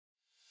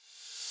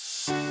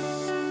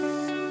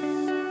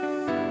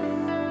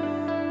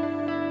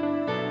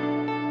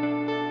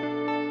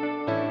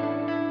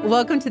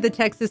Welcome to the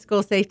Texas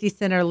School Safety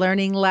Center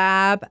Learning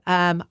Lab.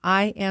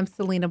 I am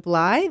Celina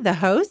Bley, the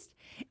host,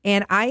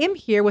 and I am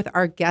here with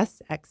our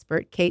guest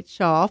expert, Kate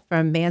Shaw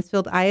from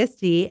Mansfield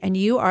ISD, and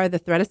you are the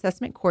Threat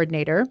Assessment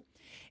Coordinator.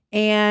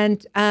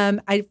 And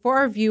for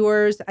our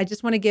viewers, I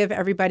just want to give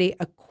everybody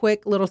a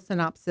quick little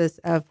synopsis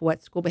of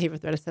what school behavior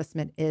threat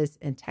assessment is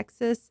in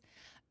Texas.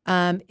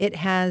 It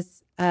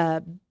has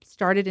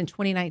started in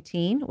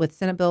 2019 with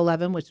Senate Bill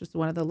 11, which was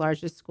one of the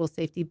largest school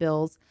safety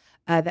bills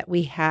that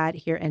we had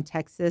here in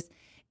Texas.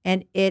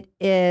 And it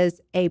is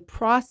a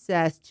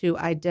process to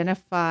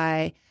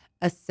identify,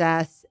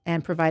 assess,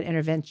 and provide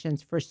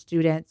interventions for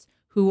students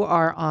who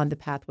are on the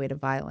pathway to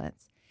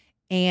violence.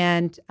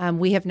 And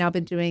we have now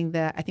been doing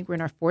I think we're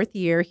in our fourth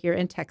year here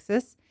in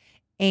Texas.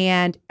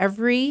 And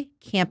every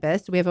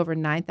campus, we have over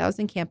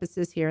 9,000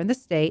 campuses here in the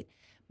state,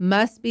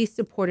 must be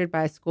supported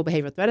by a school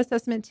behavioral threat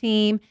assessment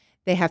team.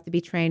 They have to be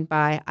trained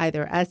by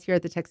either us here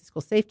at the Texas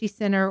School Safety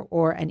Center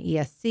or an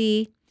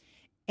ESC.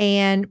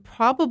 And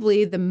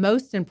probably the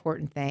most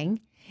important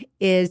thing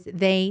is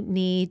they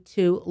need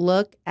to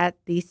look at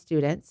these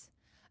students,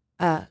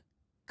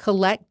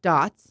 collect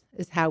dots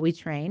is how we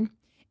train,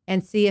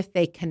 and see if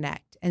they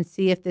connect and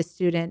see if the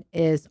student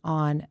is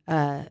on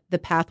the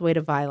pathway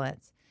to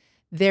violence.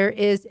 There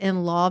is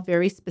in law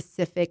very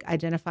specific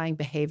identifying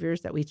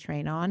behaviors that we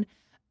train on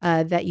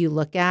that you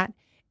look at.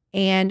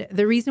 And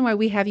the reason why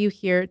we have you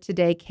here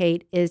today,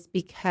 Kate, is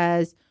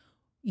because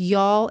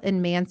y'all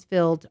in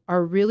Mansfield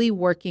are really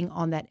working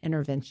on that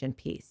intervention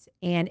piece.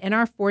 And in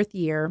our fourth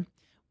year,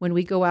 when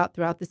we go out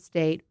throughout the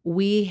state,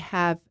 we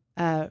have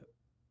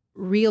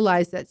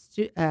realized that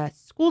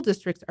school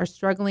districts are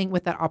struggling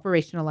with that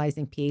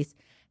operationalizing piece.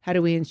 How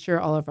do we ensure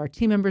all of our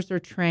team members are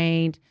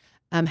trained?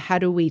 How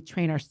do we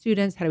train our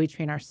students? How do we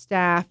train our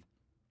staff?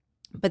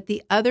 But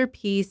the other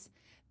piece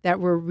that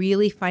we're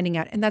really finding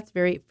out, and that's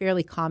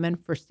fairly common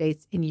for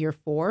states in year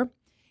 4,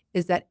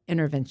 is that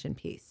intervention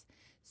piece.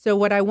 So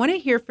what I want to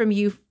hear from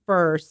you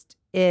first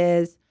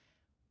is,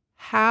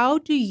 how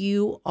do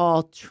you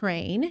all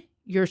train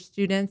your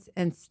students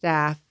and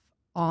staff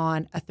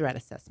on a threat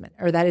assessment,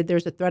 or that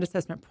there's a threat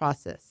assessment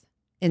process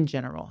in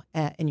general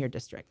in your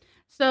district?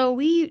 So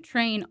we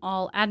train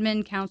all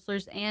admin,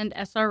 counselors, and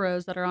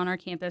SROs that are on our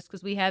campus,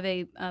 because we have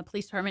a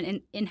police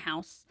department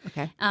in-house.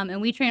 Okay.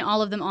 And we train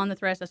all of them on the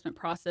threat assessment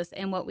process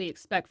and what we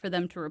expect for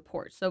them to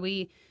report. So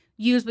we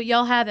use what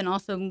y'all have, and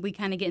also we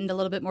kind of get into a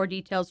little bit more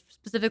details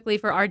specifically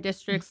for our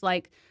districts.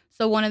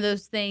 So one of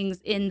those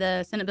things in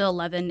the Senate Bill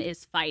 11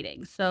 is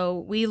fighting.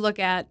 So we look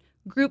at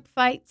group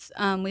fights.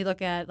 We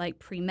look at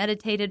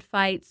premeditated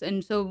fights.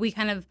 And so we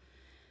kind of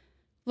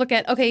look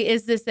at, okay,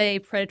 is this a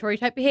predatory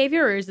type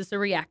behavior or is this a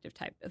reactive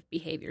type of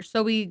behavior?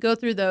 So we go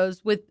through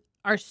those with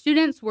our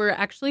students. We're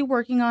actually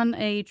working on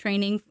a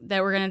training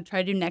that we're going to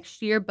try to do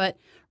next year. But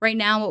right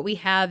now what we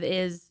have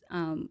is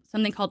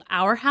something called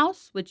Our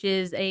House, which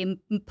is a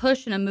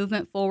push and a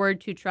movement forward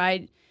to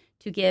try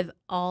to give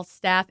all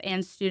staff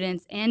and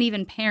students and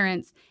even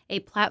parents a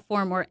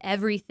platform where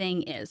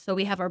everything is. So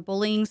we have our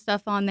bullying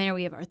stuff on there.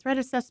 We have our threat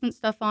assessment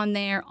stuff on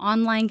there,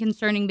 online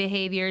concerning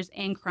behaviors,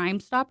 and Crime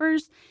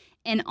Stoppers.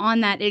 And on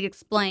that, it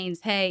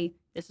explains, hey,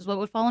 this is what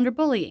would fall under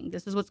bullying.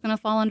 This is what's going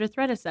to fall under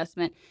threat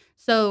assessment.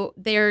 So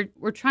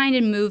we're trying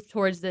to move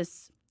towards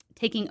this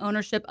taking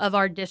ownership of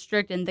our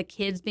district and the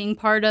kids being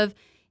part of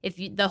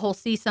the whole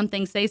see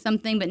something, say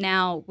something. But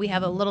now we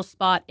have a little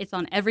spot. It's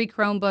on every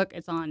Chromebook.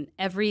 It's on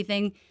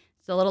everything.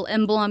 It's a little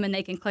emblem, and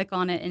they can click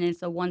on it, and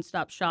it's a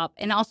one-stop shop.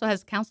 And it also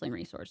has counseling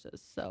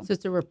resources. So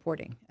it's a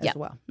reporting as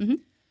well. Mm-hmm.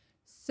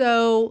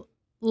 So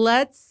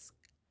let's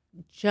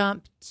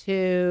jump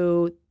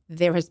to,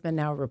 there has been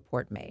now a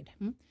report made.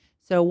 Mm-hmm.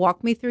 So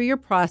walk me through your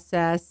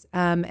process,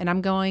 and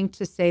I'm going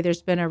to say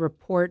there's been a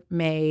report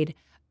made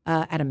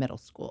at a middle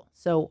school.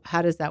 So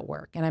how does that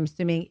work? And I'm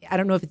assuming, I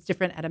don't know if it's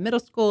different at a middle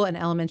school, an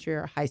elementary,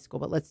 or a high school,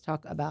 but let's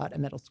talk about a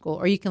middle school,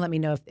 or you can let me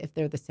know if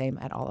they're the same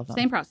at all of them.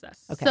 Same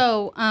process. Okay.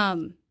 So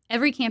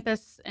every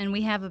campus, and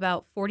we have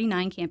about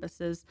 49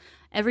 campuses,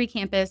 every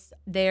campus,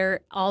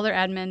 all their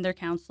admin, their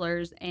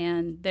counselors,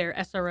 and their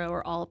SRO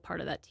are all part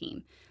of that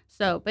team.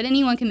 So, but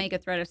anyone can make a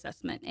threat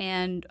assessment.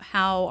 And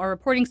how our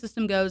reporting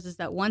system goes is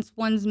that once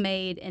one's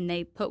made and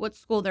they put what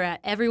school they're at,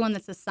 everyone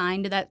that's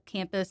assigned to that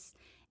campus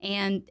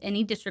and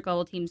any district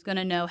level team is going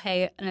to know,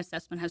 hey, an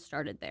assessment has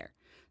started there.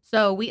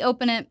 So we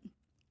open it,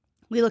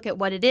 we look at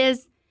what it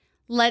is.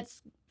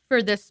 Let's,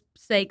 for this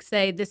sake,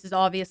 say this is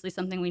obviously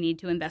something we need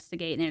to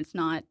investigate, and it's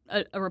not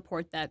a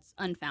report that's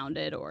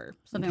unfounded or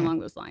something along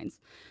those lines.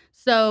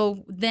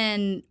 So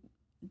then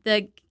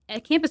the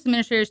campus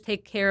administrators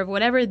take care of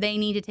whatever they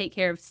need to take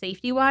care of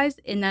safety-wise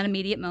in that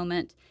immediate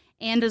moment,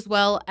 and as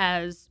well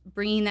as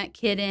bringing that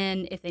kid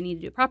in. If they need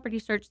to do a property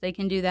search, they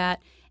can do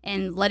that,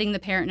 and letting the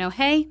parent know,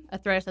 hey, a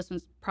threat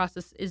assessment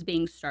process is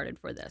being started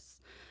for this.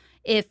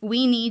 If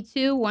we need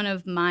to, one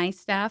of my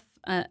staff,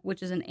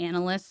 which is an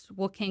analyst,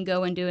 can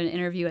go and do an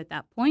interview at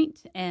that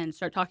point and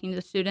start talking to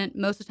the student.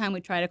 Most of the time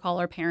we try to call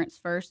our parents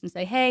first and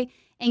say, hey,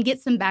 and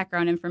get some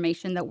background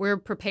information that we're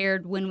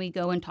prepared when we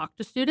go and talk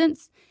to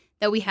students,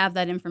 that we have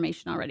that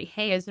information already.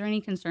 Hey, is there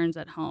any concerns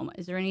at home?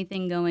 Is there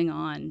anything going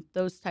on?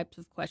 Those types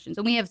of questions.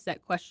 And we have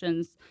set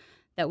questions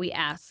that we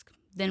ask.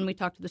 Then we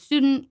talk to the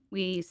student,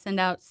 we send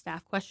out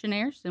staff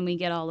questionnaires, and we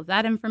get all of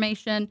that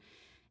information.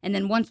 And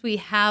then once we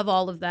have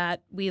all of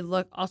that, we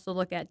also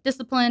look at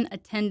discipline,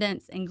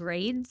 attendance, and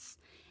grades.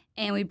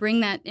 And we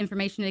bring that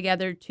information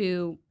together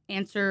to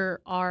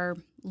answer our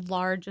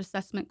large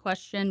assessment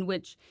question,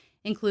 which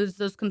includes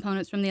those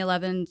components from the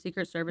 11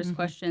 Secret Service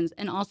questions,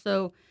 and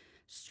also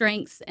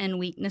strengths and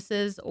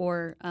weaknesses,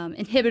 or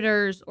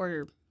inhibitors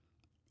or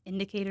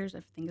indicators,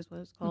 I think is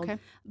what it's called. Okay.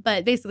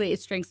 But basically,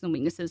 it's strengths and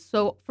weaknesses.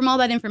 So from all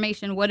that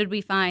information, what did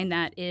we find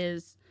that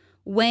is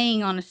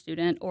weighing on a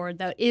student or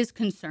that is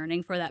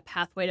concerning for that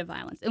pathway to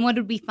violence? And what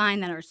did we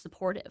find that are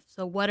supportive?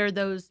 So what are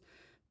those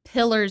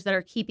pillars that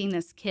are keeping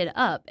this kid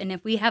up? And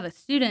if we have a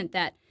student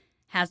that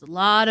has a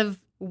lot of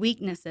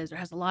weaknesses or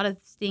has a lot of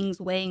things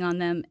weighing on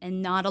them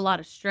and not a lot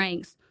of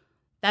strengths,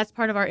 that's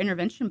part of our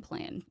intervention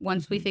plan.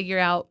 Once we figure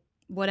out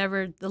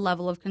whatever the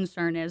level of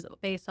concern is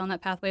based on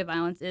that pathway of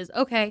violence is,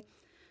 okay,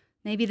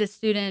 maybe the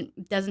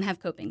student doesn't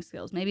have coping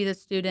skills. Maybe the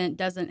student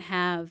doesn't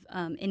have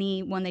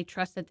anyone they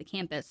trust at the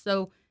campus.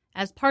 So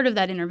as part of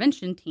that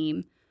intervention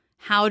team,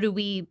 how do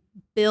we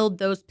build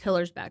those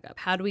pillars back up?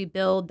 How do we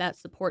build that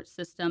support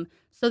system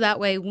so that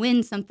way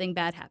when something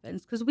bad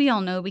happens, because we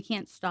all know we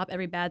can't stop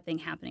every bad thing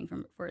happening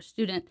for a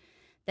student,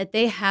 that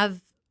they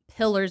have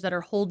pillars that are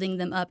holding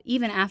them up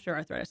even after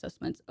our threat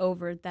assessment's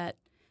over, that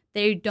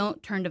they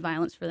don't turn to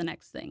violence for the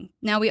next thing.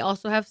 Now, we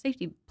also have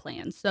safety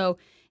plans. So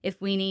if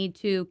we need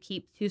to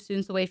keep two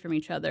students away from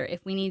each other,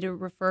 if we need to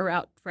refer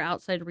out for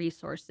outside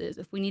resources,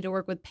 if we need to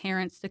work with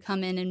parents to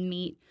come in and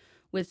meet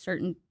with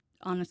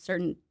on a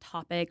certain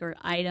topic or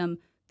item,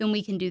 then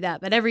we can do that.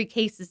 But every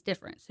case is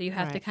different. So you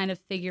have to kind of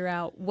figure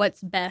out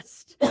what's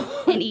best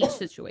in each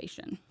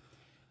situation.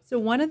 So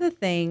one of the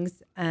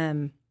things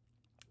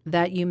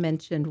that you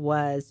mentioned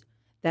was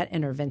that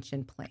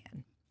intervention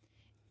plan.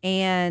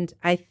 And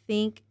I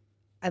think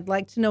I'd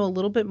like to know a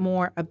little bit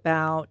more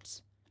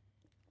about,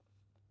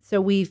 so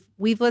we've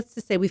let's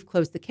just say we've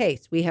closed the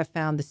case. We have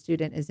found the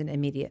student isn't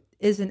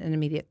an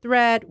immediate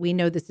threat. We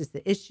know this is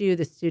the issue.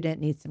 The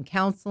student needs some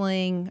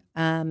counseling,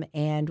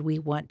 and we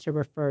want to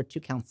refer to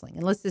counseling.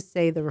 And let's just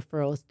say the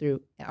referral is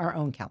through our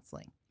own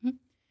counseling. Mm-hmm.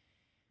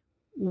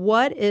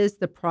 What is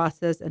the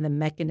process and the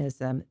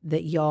mechanism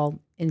that y'all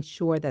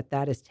ensure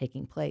that is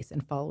taking place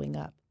and following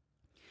up?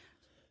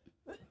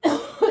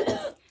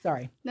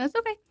 Sorry. That's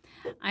okay.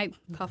 I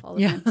cough all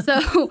the time.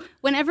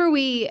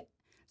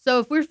 So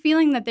if we're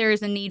feeling that there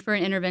is a need for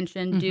an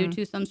intervention due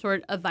to some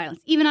sort of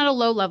violence, even at a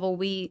low level,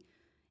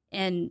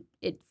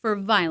 for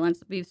violence,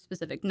 to be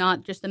specific,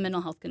 not just a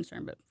mental health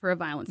concern, but for a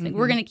violence thing,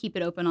 we're going to keep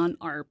it open on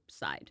our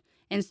side.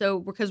 And so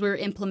because we're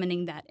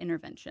implementing that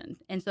intervention.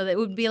 And so that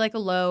would be like a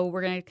low,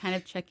 we're going to kind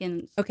of check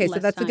in. Okay, so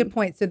that's a good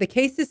point. So the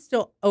case is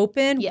still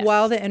open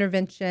while the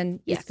intervention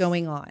is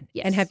going on.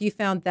 Yes. And have you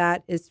found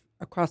that is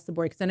across the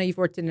board? Because I know you've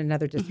worked in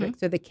another district.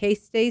 So the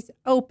case stays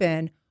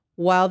open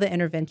while the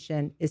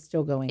intervention is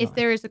still going on. If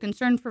there is a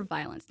concern for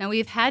violence. Now,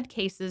 we've had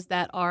cases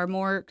that are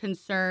more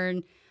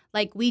concerned,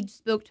 like we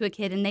spoke to a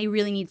kid and they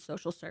really need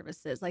social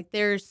services. Like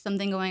there's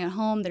something going on at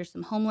home, there's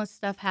some homeless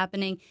stuff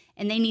happening,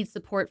 and they need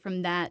support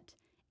from that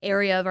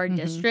area of our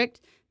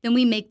district. Then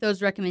we make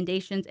those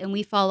recommendations and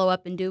we follow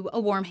up and do a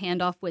warm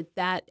handoff with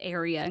that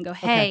area and go,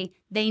 hey,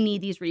 they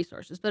need these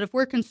resources. But if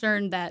we're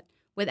concerned that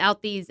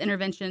without these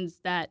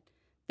interventions that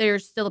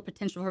there's still a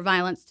potential for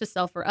violence to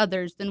self or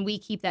others, then we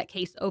keep that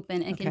case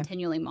open and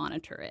continually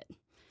monitor it.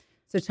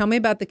 So tell me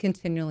about the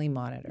continually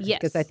monitor. Yes.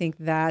 Because I think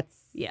that's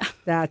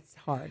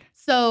hard.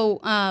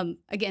 So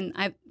again,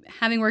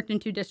 having worked in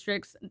two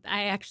districts,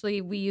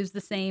 we use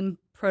the same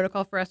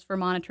protocol for us for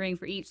monitoring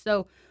for each.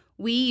 So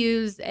we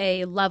use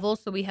a level.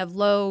 So we have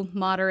low,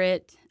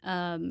 moderate,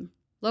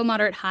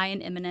 high,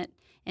 and imminent.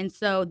 And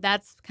so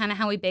that's kind of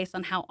how we base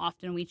on how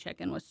often we check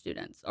in with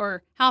students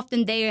or how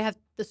often they have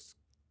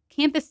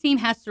campus team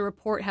has to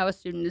report how a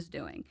student is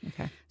doing.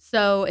 Okay.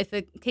 So if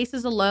a case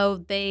is a low,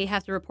 they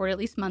have to report at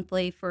least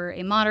monthly. For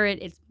a moderate,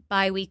 it's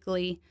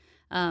biweekly.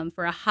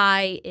 For a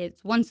high,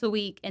 it's once a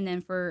week. And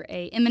then for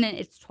a imminent,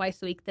 it's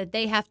twice a week that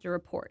they have to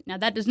report. Now,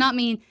 that does not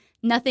mean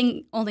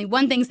only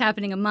one thing's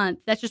happening a month.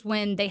 That's just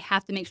when they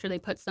have to make sure they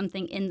put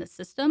something in the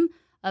system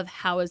of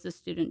how is the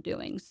student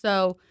doing.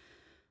 So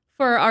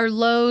for our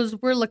lows,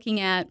 we're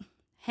looking at,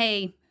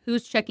 hey,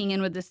 who's checking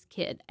in with this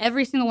kid?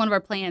 Every single one of our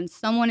plans,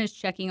 someone is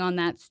checking on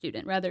that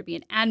student, whether it be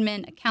an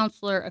admin, a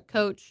counselor, a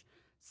coach,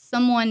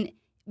 someone,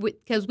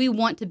 because we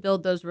want to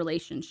build those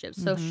relationships.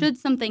 So should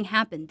something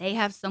happen, they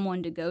have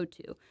someone to go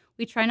to.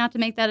 We try not to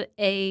make that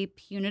a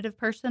punitive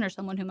person or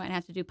someone who might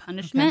have to do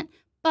punishment,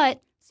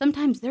 but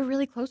sometimes they're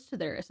really close to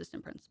their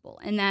assistant principal,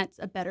 and that's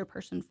a better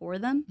person for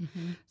them.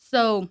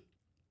 So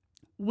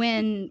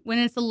when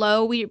it's a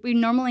low, we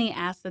normally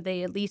ask that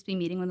they at least be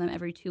meeting with them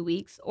every 2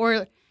 weeks,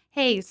 or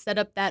hey, set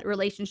up that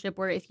relationship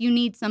where if you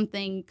need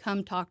something,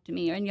 come talk to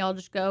me. And y'all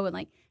just go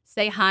and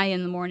say hi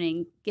in the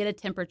morning, get a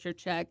temperature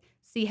check,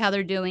 see how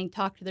they're doing,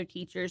 talk to their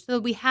teachers. So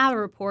we have a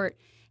report.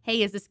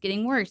 hey, is this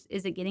getting worse?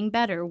 Is it getting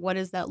better? What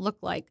does that look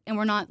like? And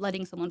we're not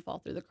letting someone fall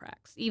through the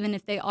cracks. Even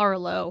if they are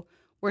low,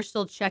 we're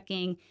still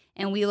checking,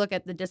 and we look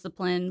at the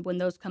discipline when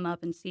those come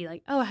up and see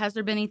like, oh, has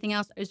there been anything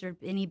else? Is there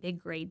any big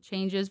grade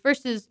changes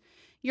versus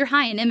you're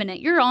high and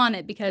imminent. You're on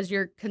it because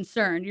you're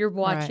concerned. You're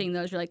watching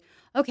those. You're like,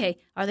 okay,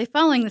 are they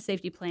following the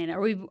safety plan?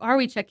 Are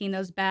we checking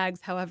those bags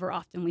however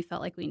often we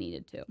felt like we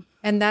needed to?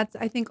 And that's,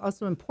 I think,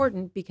 also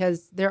important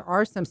because there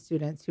are some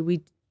students who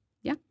we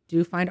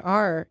do find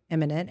are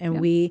imminent, and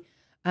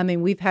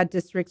we've had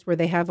districts where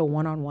they have a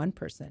one-on-one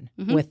person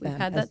with them.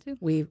 We've had that too.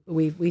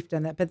 We've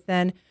done that, but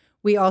then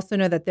we also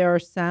know that there are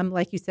some,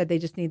 like you said, they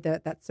just need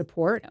that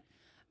support.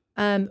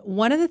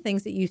 One of the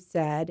things that you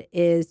said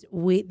is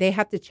they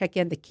have to check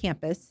in the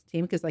campus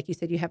team because, like you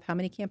said, you have how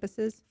many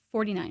campuses?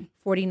 49.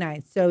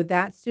 49. So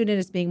that student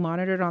is being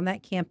monitored on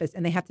that campus,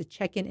 and they have to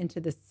check into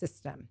the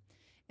system.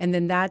 And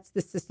then that's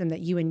the system that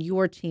you and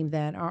your team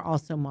then are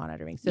also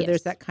monitoring. So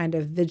there's that kind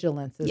of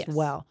vigilance as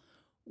well.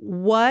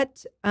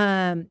 What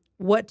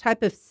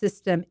type of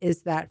system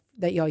is that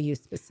y'all use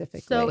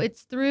specifically? So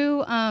it's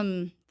through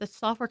the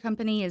software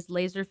company is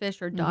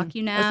Laserfish or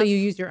DocuNav. Oh, so you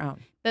use your own.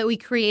 But we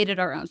created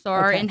our own. So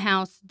our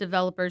in-house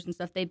developers and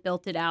stuff, they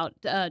built it out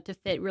to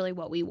fit really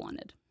what we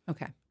wanted.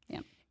 Okay.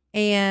 Yeah.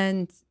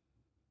 And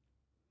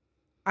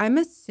I'm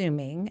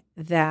assuming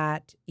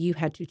that you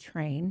had to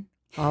train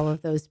all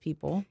of those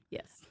people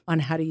on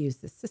how to use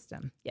the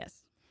system.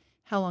 Yes.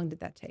 How long did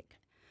that take?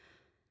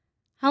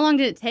 How long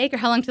did it take or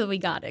how long till we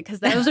got it? Because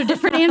those are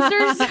different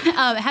answers.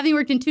 Having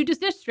worked in 2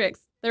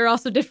 districts, there are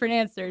also different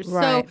answers.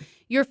 Right. So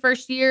your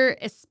first year,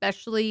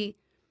 especially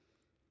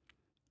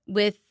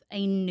with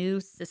a new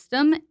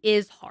system,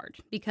 is hard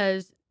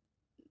because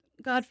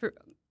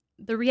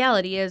the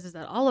reality is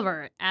that all of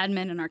our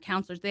admin and our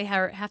counselors, they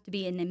have to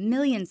be in a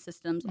million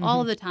systems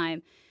all the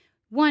time.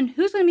 One,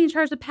 who's going to be in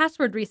charge of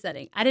password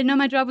resetting? I didn't know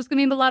my job was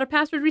going to be a lot of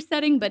password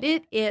resetting, but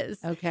it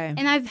is. Okay.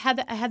 And I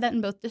had that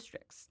in both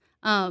districts.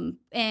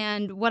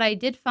 And what I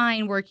did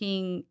find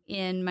working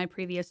in my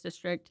previous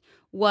district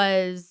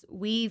was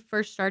we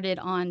first started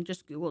on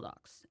just Google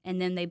Docs, and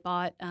then they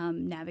bought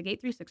Navigate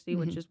 360,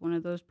 which is one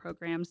of those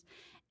programs.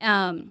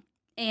 And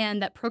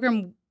that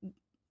program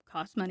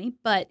cost money,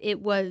 but it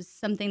was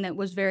something that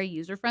was very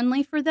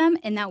user-friendly for them,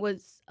 and that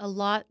was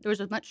there was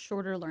a much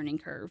shorter learning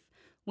curve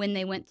when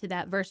they went to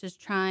that versus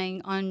trying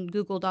on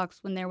Google Docs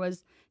when there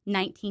was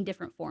 19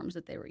 different forms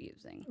that they were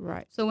using.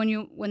 Right. So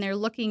when they're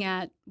looking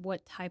at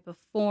what type of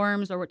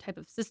forms or what type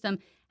of system,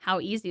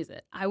 how easy is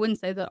it? I wouldn't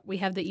say that we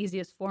have the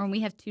easiest form. We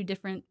have 3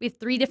 different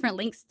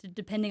links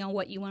depending on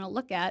what you want to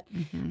look at.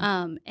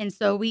 And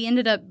so we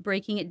ended up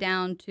breaking it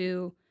down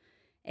to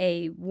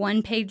a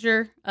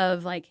 1-pager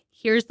of like,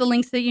 here's the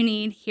links that you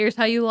need. Here's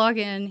how you log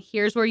in.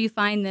 Here's where you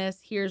find this.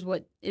 Here's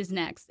what is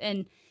next.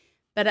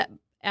 But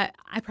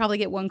I probably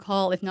get 1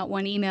 call, if not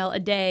 1 email a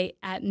day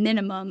at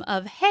minimum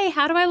of, hey,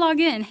 how do I log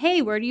in?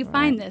 Hey, where do you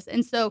find this?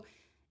 And so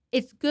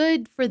it's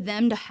good for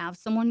them to have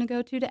someone to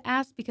go to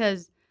ask,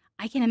 because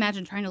I can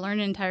imagine trying to learn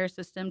an entire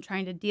system,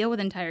 trying to deal with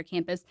an entire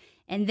campus,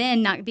 and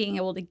then not being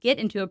able to get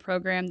into a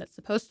program that's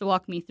supposed to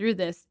walk me through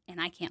this,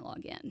 and I can't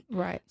log in.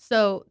 Right.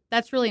 So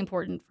that's really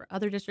important for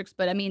other districts.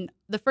 But I mean,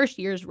 the first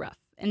year is rough.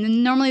 And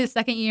then normally the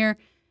second year,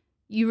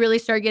 you really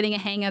start getting a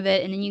hang of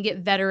it, and then you get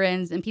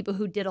veterans and people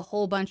who did a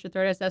whole bunch of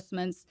threat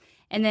assessments.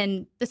 And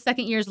then the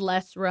second year is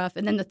less rough,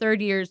 and then the third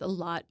year is a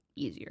lot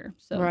easier.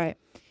 So right.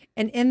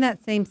 And in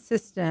that same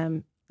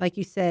system, like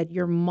you said,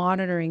 you're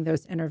monitoring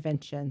those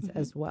interventions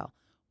as well.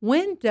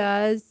 When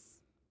does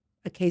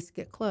a case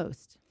get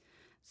closed?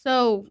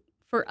 So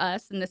for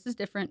us, and this is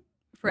different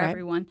for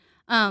everyone,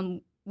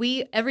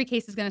 every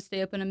case is going to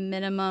stay open a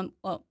minimum.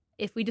 Well,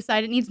 if we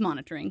decide it needs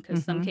monitoring,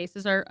 because some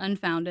cases are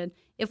unfounded,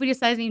 if we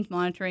decide it needs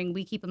monitoring,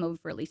 we keep them open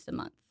for at least a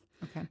month.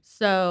 Okay.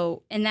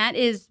 So, and that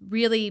is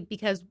really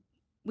because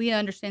we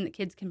understand that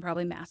kids can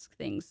probably mask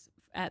things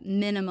at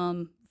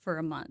minimum for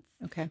a month.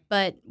 Okay.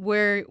 But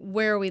where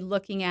are we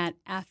looking at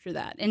after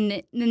that?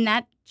 And then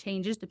that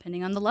changes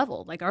depending on the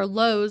level. Like our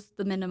lows,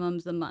 the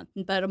minimum's a month.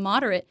 But a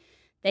moderate,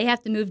 they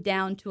have to move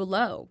down to a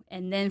low.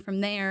 And then from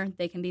there,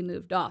 they can be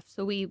moved off.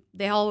 So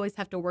they always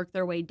have to work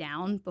their way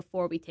down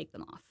before we take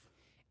them off.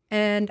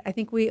 And I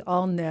think we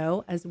all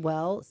know as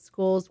well,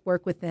 schools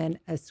work within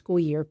a school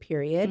year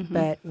period,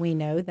 but we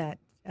know that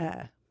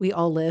we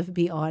all live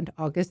beyond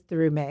August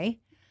through May.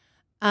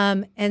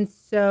 And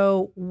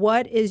so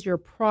what is your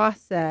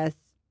process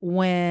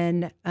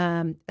when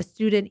a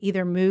student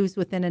either moves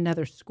within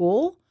another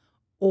school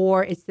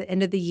or it's the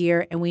end of the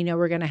year and we know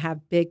we're going to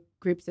have big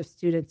groups of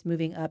students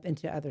moving up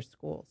into other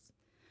schools?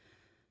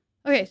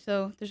 Okay,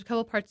 so there's a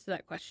couple parts to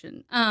that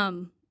question.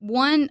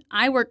 One,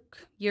 I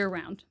work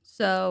year-round,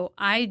 so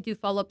I do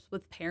follow-ups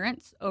with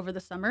parents over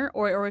the summer,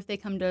 or if they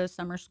come to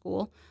summer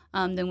school,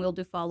 then we'll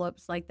do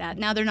follow-ups like that.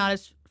 Now, they're not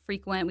as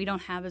frequent. We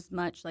don't have as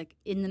much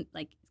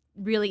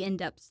really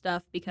in-depth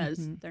stuff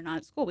because they're not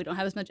at school. We don't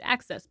have as much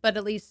access, but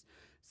at least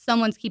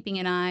someone's keeping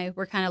an eye.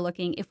 We're kind of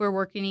looking, if we're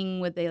working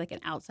with an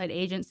outside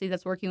agency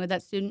that's working with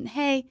that student,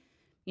 hey,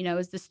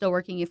 Is this still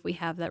working if we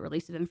have that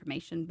release of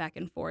information back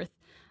and forth?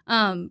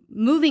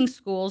 Moving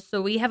schools.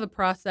 So we have a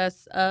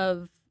process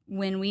of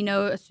when we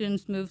know a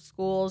student's moved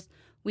schools,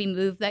 we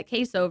move that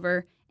case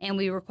over and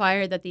we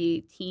require that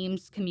the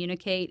teams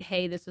communicate,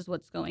 hey, this is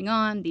what's going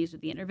on. These are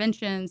the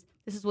interventions.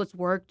 This is what's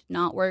worked,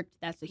 not worked.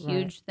 That's a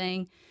huge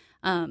thing.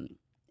 And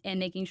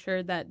making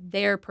sure that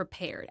they're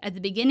prepared. At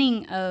the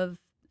beginning of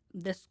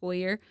this school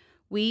year,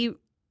 we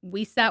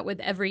sat with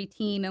every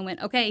team and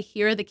went, okay,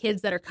 here are the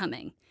kids that are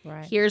coming.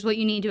 Right. Here's what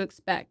you need to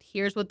expect.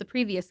 Here's what the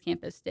previous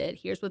campus did.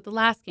 Here's what the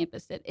last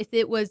campus did. If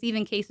it was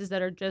even cases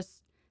that are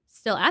just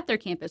still at their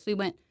campus, we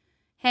went,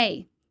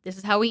 hey, this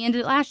is how we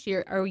ended last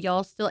year. Are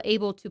y'all still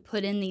able to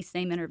put in these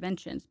same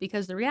interventions?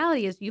 Because the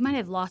reality is you might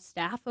have lost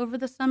staff over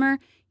the summer.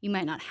 You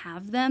might not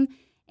have them.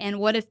 And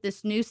what if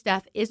this new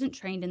staff isn't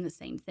trained in the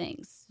same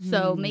things?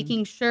 So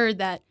making sure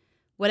that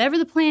whatever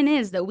the plan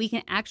is, that we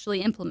can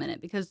actually implement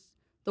it. Because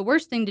the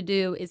worst thing to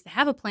do is to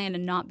have a plan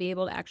and not be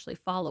able to actually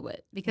follow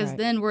it. Because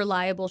then we're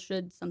liable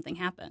should something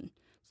happen.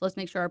 So let's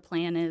make sure our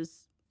plan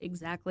is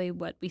exactly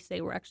what we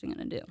say we're actually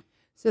going to do.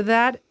 So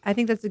I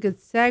think that's a good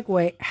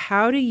segue.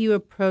 How do you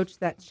approach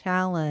that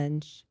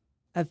challenge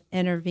of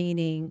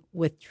intervening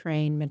with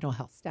trained mental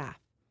health staff?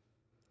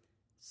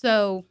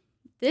 So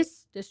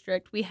this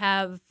district, we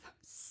have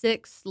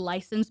 6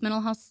 licensed mental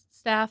health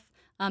staff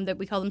that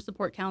we call them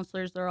support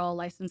counselors. They're all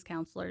licensed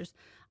counselors.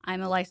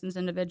 I'm a licensed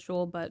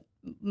individual, but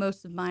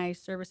most of my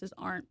services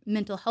aren't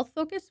mental health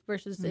focused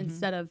versus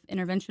instead of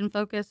intervention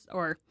focused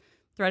or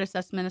threat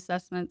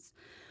assessments.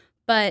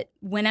 But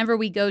whenever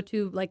we go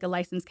to like a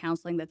licensed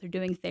counseling that they're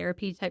doing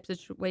therapy type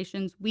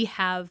situations, we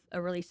have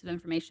a release of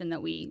information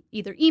that we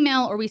either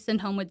email or we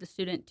send home with the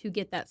student to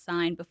get that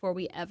signed before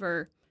we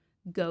ever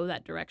go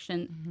that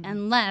direction,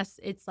 unless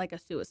it's like a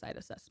suicide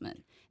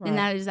assessment. And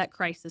that is that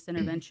crisis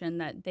intervention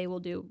that they will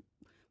do.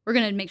 We're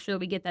going to make sure that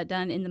we get that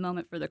done in the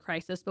moment for the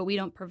crisis, but we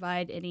don't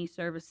provide any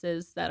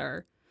services that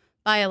are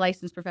by a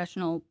licensed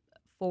professional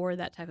for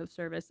that type of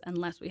service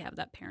unless we have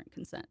that parent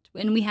consent.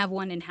 And we have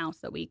one in-house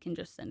that we can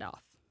just send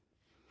off.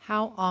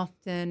 How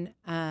often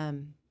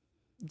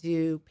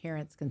do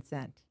parents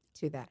consent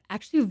to that?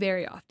 Actually,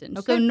 very often.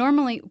 Okay. So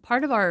normally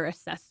part of our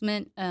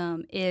assessment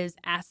is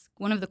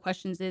one of the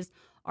questions is,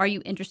 are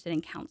you interested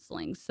in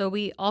counseling? So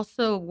we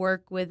also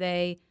work with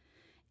a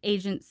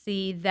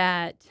agency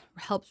that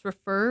helps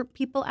refer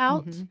people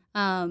out.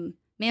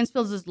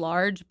 Mansfield's is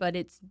large, but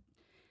it's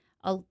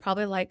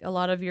probably like a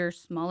lot of your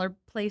smaller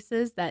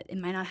places that it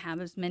might not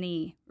have as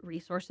many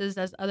resources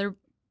as other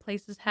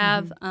places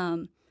have,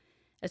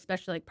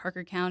 especially like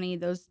Parker County,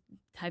 those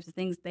types of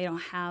things. They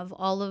don't have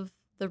all of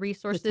the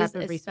resources,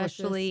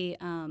 especially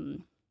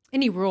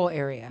any rural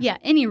area. Yeah,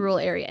 any rural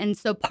area. And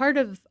so part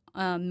of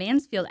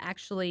Mansfield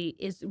actually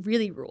is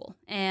really rural,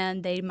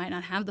 and they might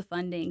not have the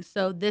funding.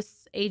 So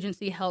this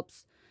agency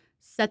helps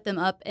set them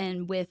up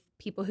and with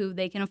people who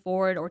they can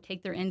afford or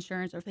take their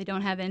insurance, or if they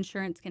don't have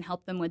insurance, can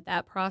help them with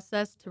that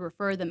process to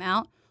refer them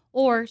out.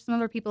 Or some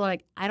of our people are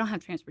like, I don't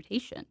have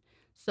transportation.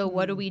 So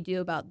what do we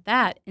do about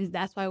that? And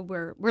that's why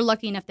we're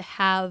lucky enough to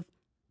have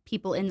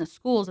people in the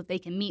schools that they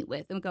can meet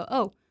with and go,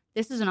 oh,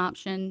 this is an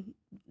option.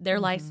 They're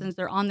licensed.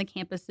 They're on the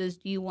campuses.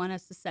 Do you want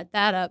us to set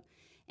that up?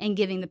 And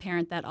giving the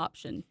parent that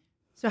option.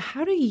 So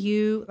how do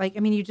you,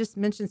 you just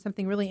mentioned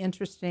something really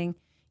interesting.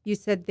 You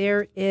said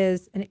there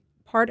is a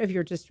part of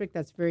your district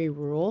that's very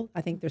rural.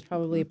 I think there's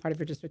probably a part of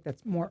your district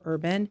that's more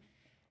urban.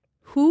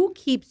 Who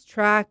keeps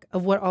track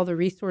of what all the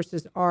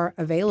resources are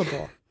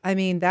available? I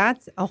mean,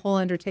 that's a whole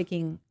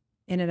undertaking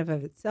in and of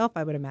itself,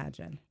 I would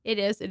imagine. It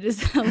is. It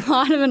is a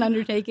lot of an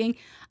undertaking.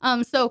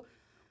 So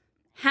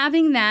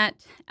having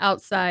that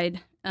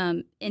outside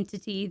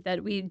entity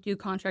that we do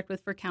contract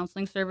with for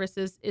counseling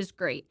services is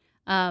great.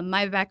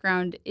 My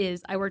background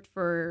is I worked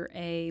for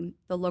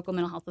the local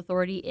mental health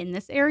authority in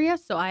this area,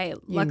 so I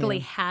luckily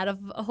had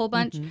a whole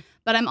bunch.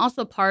 But I'm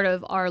also part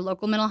of our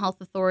local mental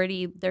health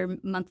authority, their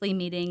monthly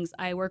meetings.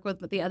 I work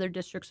with the other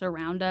districts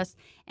around us,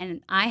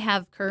 and I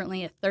have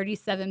currently a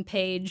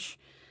 37-page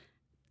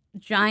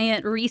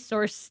giant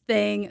resource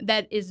thing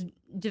that is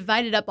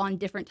divided up on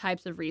different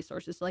types of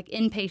resources, so like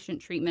inpatient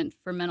treatment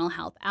for mental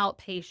health,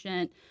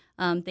 outpatient,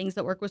 things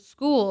that work with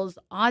schools,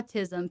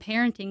 autism,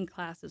 parenting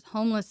classes,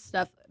 homeless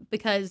stuff,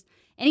 because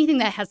anything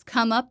that has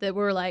come up that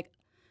we're like,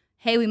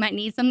 hey, we might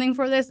need something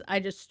for this,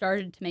 I just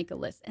started to make a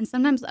list. And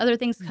sometimes other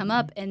things come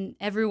up and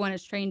everyone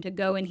is trained to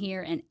go in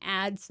here and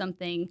add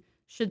something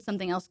should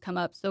something else come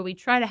up. So we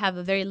try to have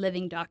a very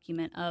living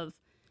document of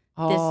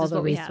all this is the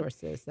what we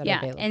resources have. that are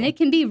available. And it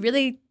can be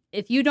really,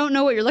 if you don't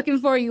know what you're looking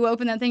for, you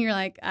open that thing, you're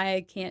like,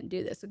 I can't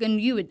do this.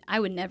 Again, I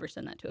would never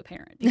send that to a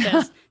parent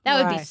because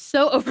that would be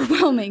so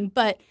overwhelming.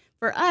 But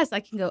for us, I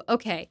can go,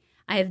 okay,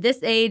 I have this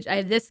age, I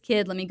have this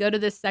kid, let me go to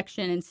this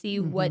section and see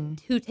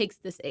who takes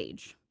this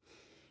age.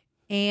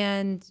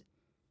 And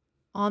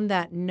on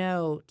that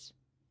note,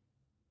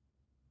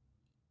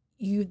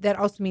 that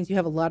also means you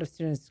have a lot of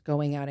students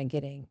going out and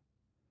getting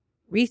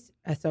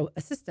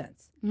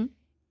assistance.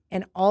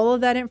 And all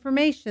of that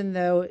information,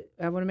 though,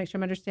 I want to make sure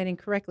I'm understanding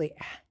correctly,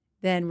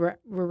 then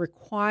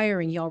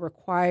y'all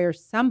require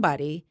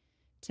somebody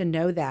to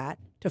know that,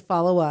 to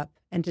follow up,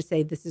 and to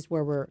say this is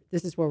where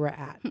we're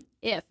at.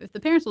 If the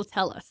parents will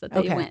tell us that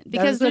they went,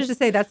 because there's to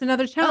say that's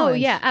another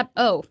challenge. Yeah.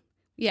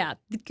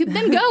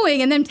 Them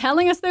going and them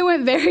telling us they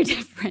went, very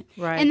different.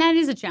 Right. And that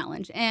is a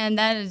challenge. And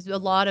that is a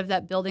lot of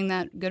that, building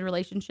that good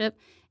relationship.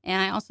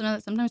 And I also know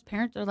that sometimes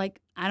parents are like,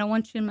 I don't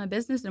want you in my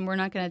business and we're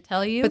not going to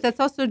tell you. But that's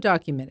also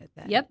documented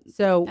then. Yep.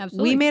 So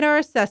Absolutely. We made our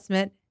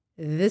assessment.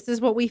 This is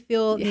what we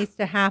feel needs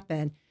to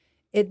happen.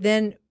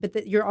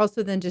 You're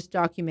also then just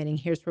documenting,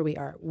 here's where we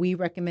are. We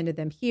recommended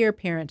them here,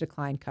 parent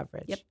declined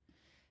coverage. Yep.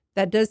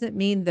 That doesn't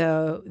mean,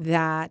 though,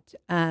 that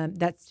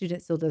that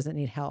student still doesn't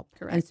need help.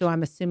 Correct. And so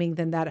I'm assuming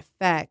then that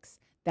affects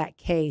that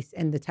case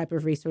and the type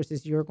of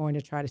resources you're going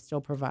to try to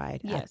still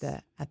provide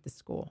at the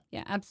school.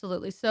 Yeah,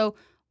 absolutely. So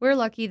we're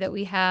lucky that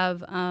we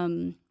have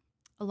a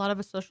lot of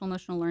a social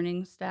emotional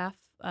learning staff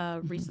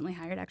recently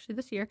hired, actually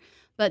this year,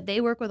 but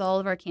they work with all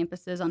of our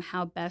campuses on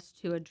how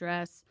best to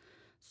address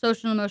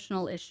social and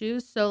emotional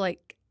issues. So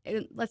like,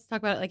 let's talk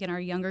about it like in our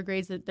younger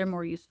grades, that they're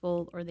more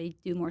useful or they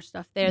do more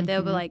stuff there.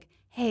 They'll be like,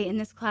 hey, in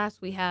this class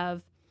we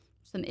have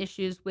some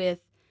issues with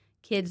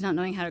kids not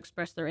knowing how to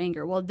express their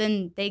anger. Well,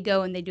 then they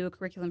go and they do a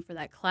curriculum for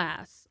that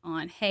class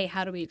on, hey,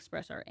 how do we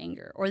express our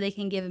anger? Or they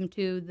can give them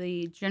to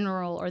the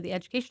general or the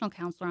educational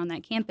counselor on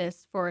that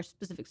campus for a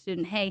specific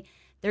student. Hey,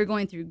 they're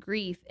going through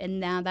grief, and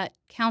now that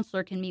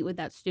counselor can meet with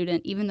that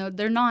student, even though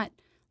they're not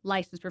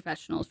licensed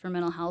professionals for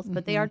mental health,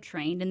 but they are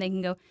trained, and they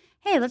can go,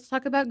 hey, let's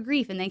talk about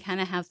grief, and they kind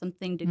of have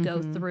something to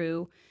go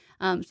through.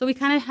 So we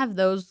kind of have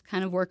those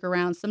kind of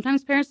workarounds.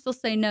 Sometimes parents still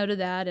say no to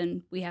that,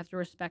 and we have to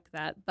respect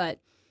that, but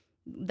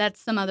that's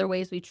some other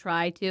ways we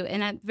try to,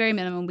 and at very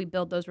minimum, we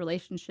build those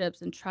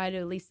relationships and try to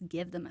at least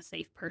give them a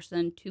safe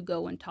person to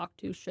go and talk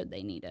to should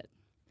they need it.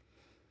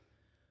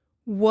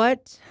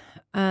 What,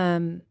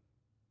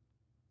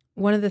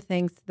 one of the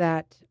things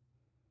that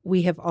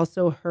we have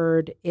also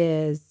heard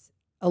is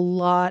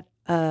not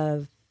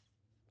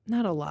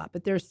a lot,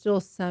 but there's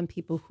still some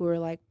people who are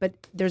like, but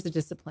there's a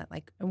discipline.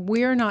 Like,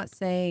 we're not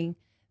saying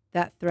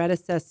that threat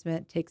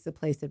assessment takes the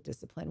place of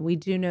discipline. We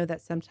do know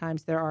that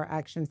sometimes there are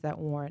actions that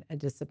warrant a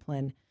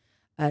disciplinary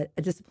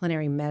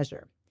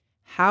measure.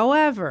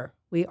 However,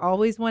 we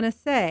always want to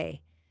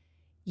say,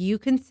 you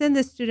can send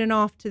the student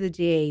off to the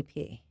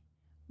DAP,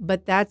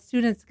 but that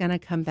student's going to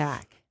come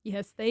back.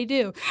 Yes, they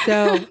do.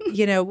 So,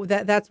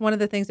 that's one of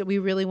the things that we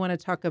really want to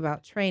talk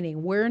about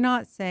training. We're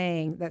not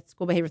saying that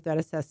school behavior threat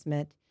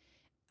assessment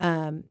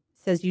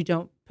says you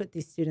don't put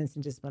these students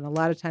in discipline. A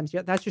lot of times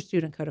that's your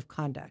student code of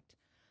conduct.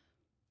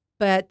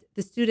 But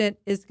the student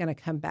is going to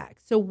come back.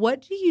 So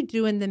what do you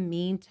do in the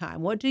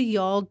meantime? What do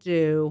y'all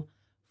do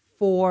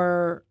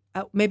for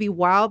maybe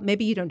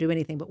you don't do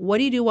anything, but what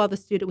do you do while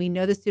we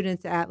know the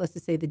student's at, let's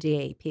just say, the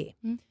DAP.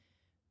 Mm-hmm.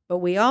 But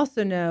we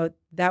also know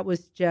that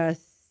was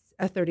just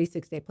a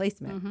 36-day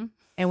placement,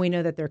 and we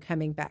know that they're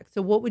coming back.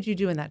 So what would you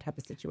do in that type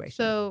of situation?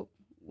 So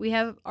we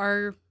have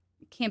our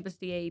campus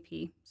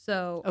DAP.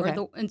 So,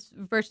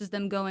 versus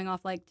them going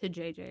off like to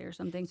JJ or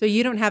something. So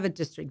you don't have a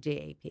district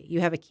DAP. You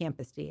have a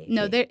campus DAP.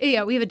 No,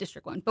 we have a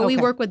district one, but we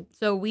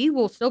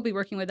will still be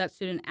working with that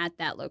student at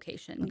that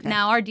location. Okay.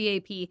 Now our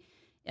DAP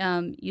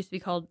used to be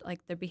called like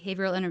the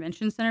Behavioral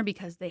Intervention Center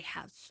because they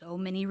have so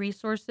many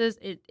resources.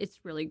 It's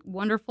really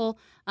wonderful.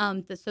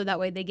 So that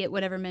way they get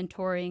whatever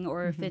mentoring,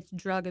 or if it's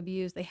drug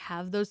abuse, they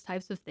have those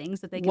types of things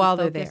that they can while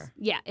focus. They're there.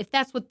 Yeah, if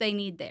that's what they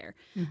need there.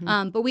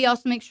 But we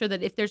also make sure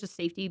that if there's a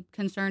safety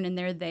concern and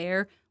they're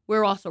there,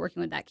 we're also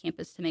working with that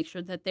campus to make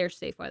sure that they're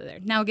safe while they're there.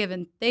 Now,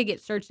 given they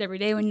get searched every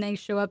day when they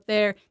show up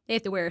there, they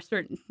have to wear a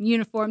certain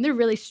uniform. They're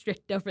really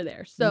strict over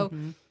there. So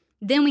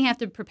then we have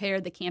to prepare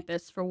the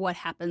campus for what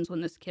happens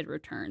when this kid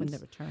returns. When they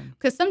return.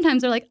 Because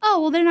sometimes they're like, oh,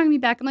 well, they're not going to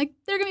be back. I'm like,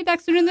 they're going to be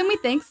back sooner than we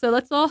think, so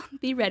let's all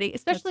be ready.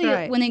 Especially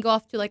when they go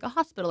off to like a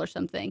hospital or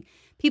something.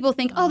 People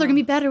think, oh, they're going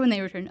to be better when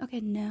they return. Okay,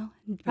 no,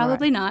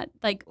 probably not.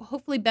 Like,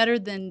 hopefully better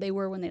than they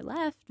were when they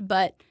left,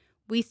 but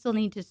we still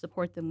need to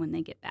support them when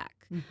they get back.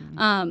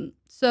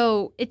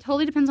 So it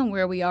totally depends on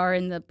where we are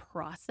in the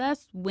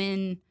process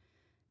when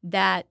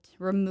that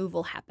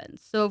removal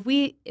happens. So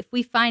if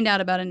we find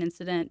out about an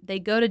incident, they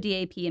go to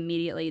DAP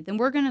immediately, then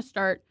we're going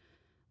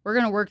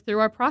to work through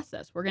our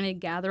process. We're going to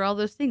gather all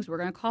those things. We're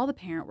going to call the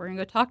parent. We're going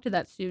to go talk to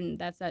that student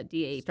that's at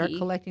DAP. Start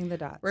collecting the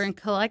dots. We're going to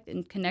collect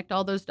and connect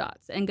all those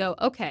dots and go,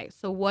 okay,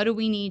 so what do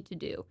we need to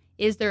do?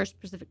 Is there a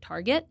specific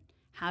target?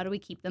 How do we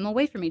keep them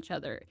away from each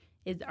other?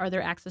 Are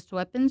there access to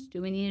weapons?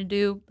 Do we need to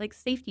do like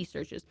safety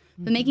searches?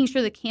 But making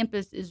sure the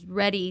campus is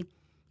ready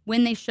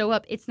when they show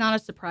up, it's not a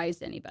surprise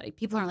to anybody.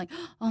 People aren't like,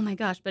 oh my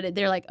gosh, but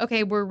they're like,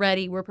 okay, we're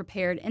ready, we're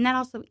prepared. And that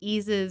also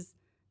eases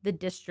the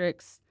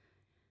district's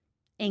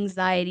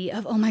anxiety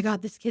of, oh my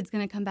God, this kid's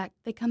going to come back.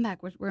 They come back.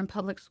 We're in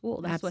public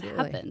school. That's Absolutely.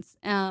 What happens.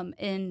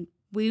 And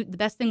the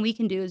best thing we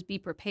can do is be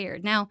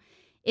prepared. Now,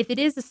 if it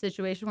is a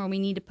situation where we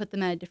need to put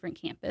them at a different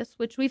campus,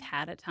 which we've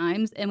had at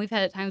times, and we've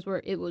had at times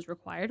where it was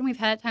required, and we've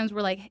had at times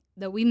where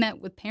that we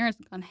met with parents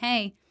and gone,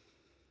 hey,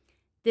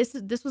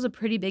 this was a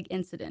pretty big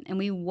incident, and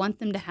we want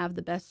them to have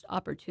the best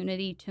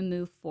opportunity to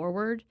move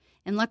forward.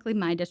 And luckily,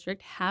 my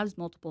district has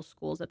multiple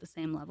schools at the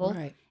same level,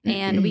 Right.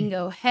 and we can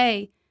go,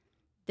 hey,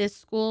 this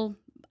school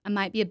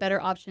might be a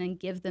better option, and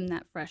give them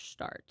that fresh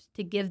start,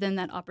 to give them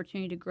that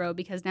opportunity to grow,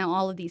 because now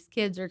all of these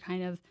kids are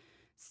kind of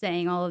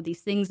saying all of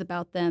these things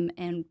about them,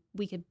 and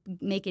we could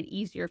make it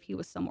easier if he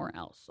was somewhere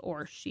else,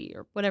 or she,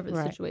 or whatever the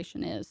Right.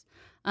 situation is.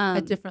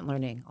 A different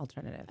learning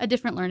alternative. A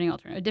different learning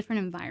alternative, a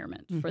different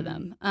environment for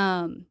them.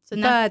 So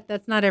But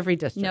that's not every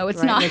district. No, it's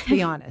right? not. Let's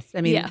be honest.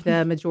 I mean, Yeah.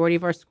 the majority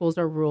of our schools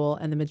are rural,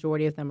 and the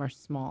majority of them are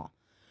small.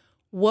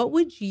 What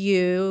would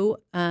you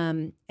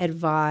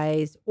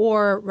advise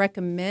or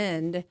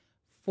recommend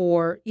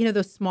for,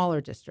 those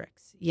smaller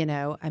districts?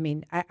 I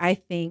mean, I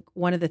think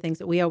one of the things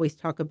that we always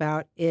talk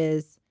about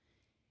is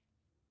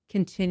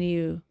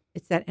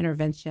it's that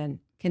intervention,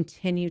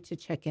 continue to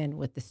check in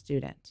with the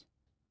student.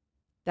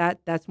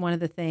 That's one of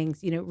the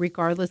things,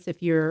 regardless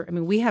if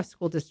we have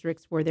school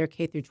districts where they're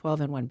K through 12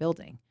 in one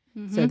building.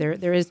 Mm-hmm. So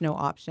there is no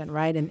option,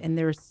 right? And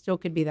there still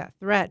could be that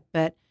threat.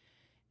 But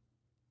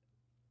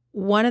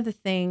one of the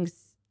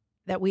things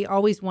that we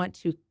always want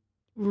to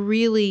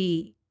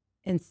really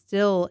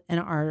instill in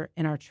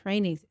our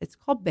trainings, it's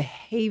called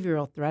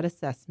behavioral threat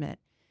assessment,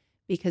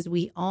 because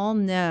we all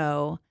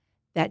know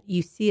that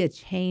you see a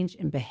change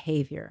in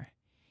behavior.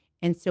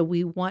 And so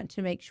we want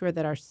to make sure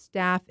that our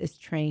staff is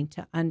trained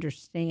to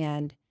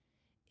understand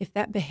if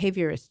that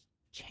behavior is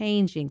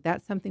changing.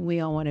 That's something we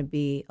all want to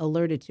be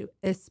alerted to,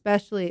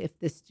 especially if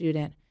the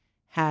student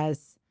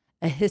has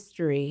a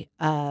history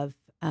of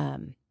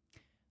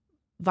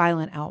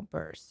violent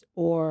outbursts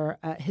or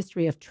a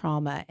history of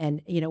trauma.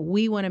 And,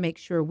 we want to make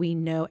sure we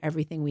know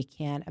everything we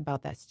can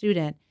about that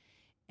student.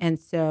 And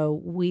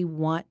so we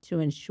want to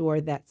ensure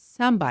that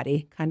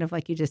somebody, kind of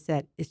like you just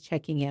said, is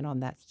checking in on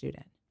that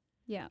student.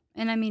 Yeah.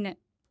 And I mean,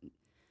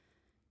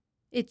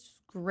 it's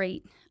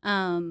great.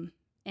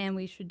 And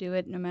we should do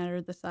it no matter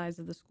the size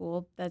of the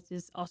school. That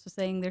is also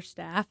saying their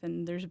staff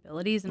and their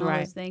abilities and all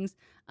Right. those things.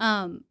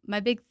 My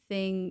big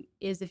thing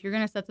is, if you're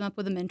going to set them up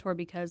with a mentor,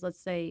 because let's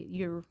say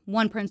you're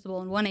one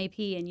principal and one AP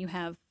and you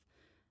have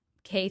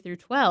K through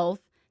 12,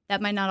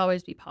 that might not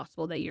always be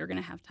possible that you're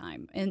going to have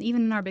time. And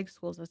even in our big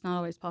schools, that's not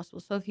always possible.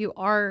 So if you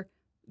are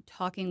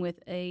talking with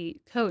a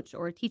coach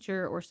or a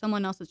teacher or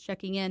someone else that's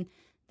checking in,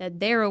 that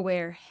they're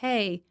aware,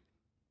 hey,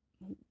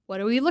 what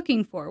are we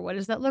looking for? What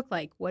does that look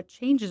like? What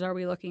changes are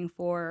we looking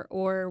for?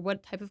 Or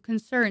what type of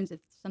concerns,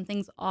 if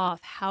something's off,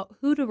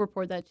 who to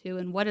report that to,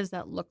 and what does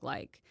that look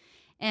like?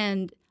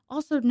 And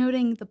also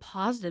noting the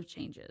positive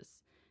changes.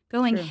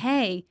 Going, True.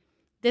 hey,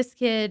 this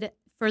kid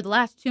for the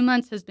last 2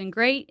 months has been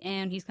great,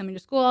 and he's coming to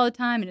school all the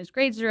time, and his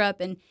grades are up,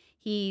 and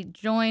he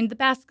joined the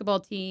basketball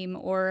team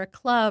or a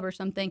club or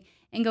something,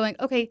 and going,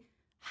 okay,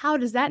 how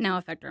does that now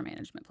affect our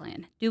management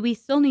plan? Do we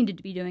still need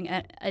to be doing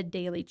a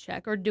daily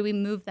check, or do we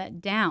move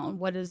that down?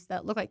 What does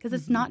that look like? Because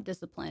it's not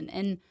discipline.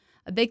 And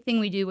a big thing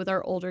we do with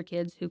our older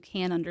kids who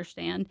can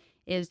understand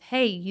is,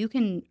 hey, you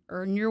can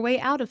earn your way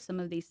out of some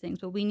of these things,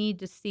 but we need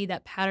to see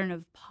that pattern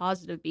of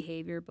positive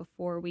behavior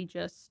before we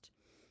just,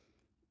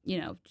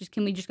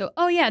 can we just go,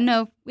 oh yeah,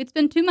 no, it's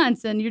been 2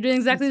 months and you're doing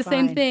exactly It's the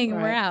same fine. thing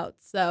and we're Right. out.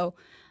 So,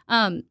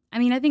 I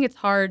think it's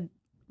hard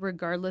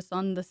regardless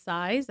on the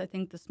size. I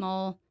think the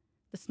small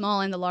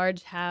and the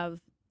large have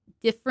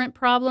different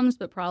problems,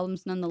 but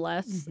problems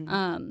nonetheless.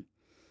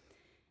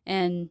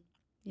 And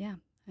yeah.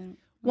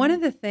 One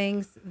of the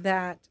things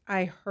that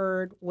I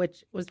heard,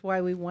 which was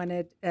why we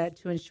wanted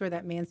to ensure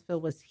that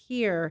Mansfield was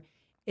here,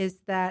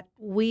 is that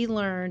we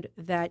learned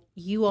that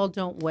you all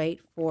don't wait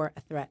for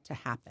a threat to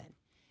happen.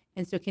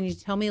 And so can you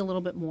tell me a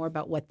little bit more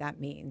about what that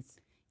means?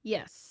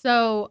 Yes.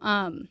 So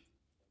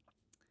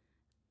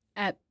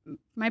at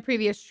my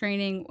previous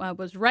training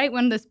was right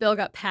when this bill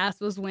got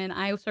passed, was when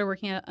I started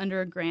working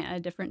under a grant at a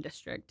different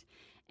district.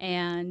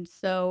 And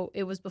so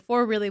it was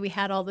before really we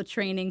had all the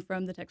training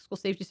from the Tech School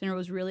Safety Center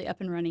was really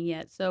up and running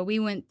yet. So we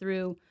went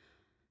through,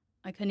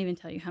 I couldn't even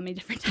tell you how many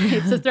different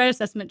types of threat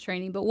assessment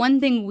training. But one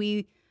thing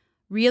we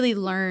really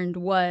learned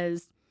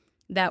was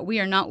that we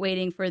are not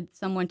waiting for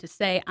someone to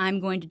say, I'm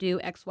going to do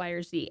X, Y,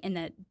 or Z, and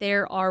that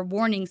there are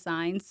warning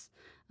signs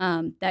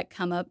that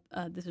come up.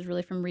 This is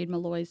really from Reed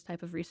Malloy's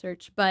type of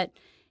research,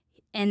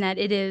 and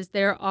that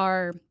there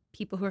are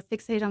people who are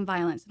fixated on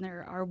violence, and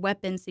there are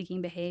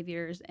weapon-seeking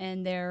behaviors,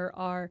 and there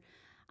are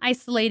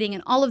isolating,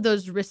 and all of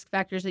those risk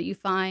factors that you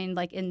find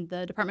like in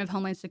the Department of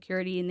Homeland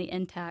Security and the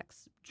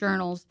NTAC's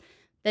journals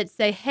that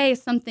say, hey,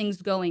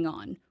 something's going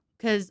on.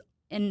 Because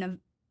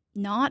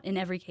not in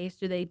every case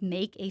do they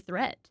make a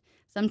threat.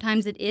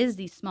 Sometimes it is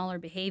these smaller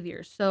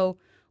behaviors. So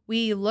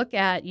we look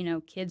at,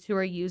 kids who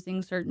are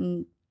using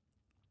certain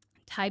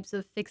types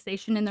of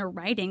fixation in their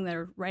writing.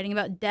 They're writing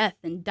about death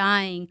and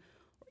dying,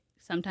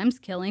 sometimes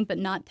killing, but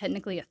not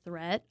technically a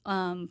threat.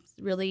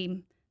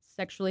 Really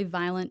sexually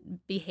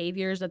violent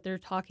behaviors that they're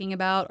talking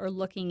about or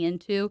looking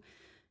into.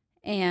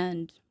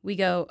 And we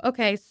go,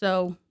 okay,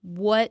 so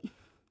what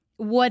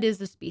is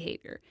this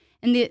behavior?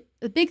 And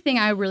the big thing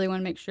I really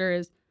want to make sure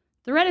is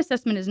threat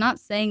assessment is not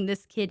saying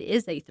this kid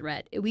is a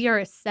threat. We are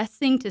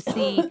assessing to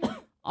see,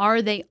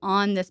 are they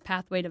on this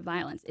pathway to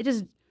violence? It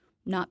is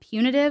not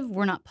punitive.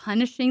 We're not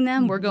punishing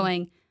them. We're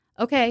going,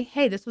 okay,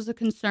 hey, this was a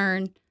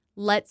concern.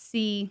 Let's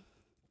see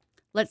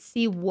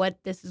what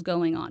this is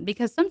going on.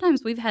 Because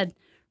sometimes we've had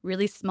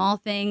really small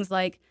things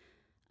like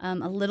a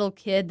little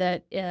kid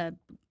that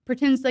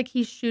pretends like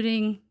he's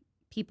shooting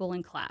people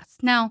in class.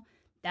 Now,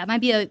 that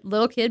might be a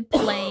little kid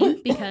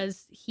playing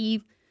because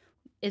he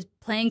is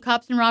playing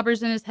cops and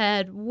robbers in his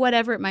head,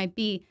 whatever it might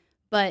be.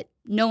 But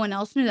no one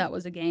else knew that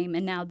was a game,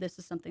 and now this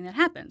is something that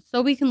happens.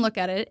 So we can look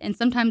at it, and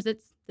sometimes this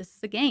is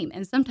a game.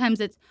 And sometimes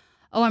it's,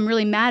 oh, I'm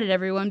really mad at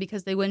everyone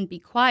because they wouldn't be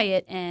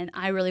quiet, and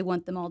I really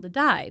want them all to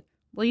die.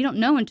 Well, you don't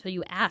know until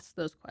you ask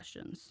those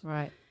questions.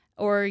 Right.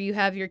 Or you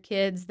have your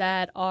kids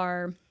that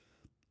are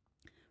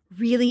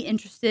really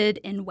interested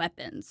in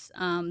weapons.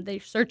 They're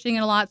searching it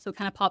a lot, so it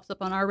kind of pops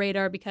up on our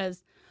radar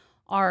because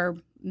our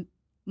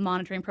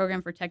monitoring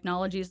program for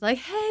technology is like,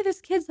 hey, this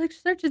kid's like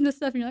searching this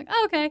stuff. And you're like,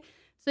 oh, okay.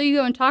 So you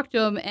go and talk to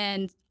them,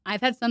 and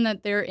I've had some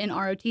that they're in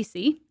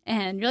ROTC,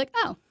 and you're like,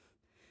 oh,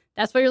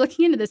 that's why you're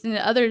looking into this. And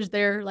the others,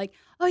 they're like,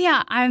 oh,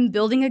 yeah, I'm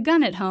building a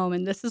gun at home,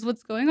 and this is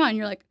what's going on. And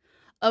you're like,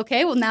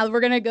 okay, well, now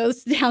we're going to go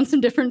down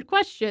some different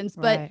questions,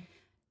 but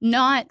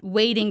not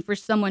waiting for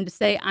someone to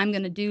say, I'm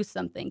going to do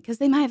something, because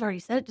they might have already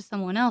said it to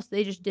someone else.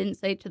 They just didn't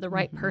say it to the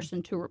right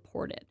person to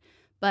report it.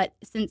 But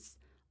since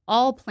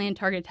all planned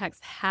target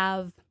attacks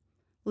have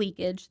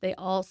leakage,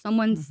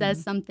 someone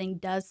says something,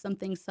 does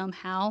something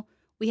somehow,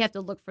 we have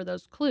to look for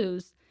those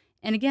clues.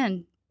 And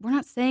again, we're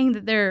not saying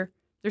that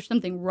there's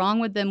something wrong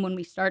with them when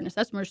we start an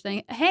assessment. We're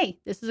saying, hey,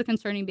 this is a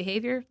concerning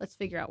behavior. Let's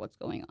figure out what's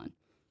going on.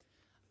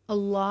 A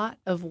lot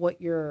of what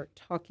you're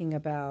talking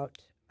about,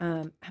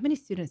 how many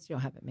students do you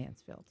have at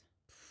Mansfield?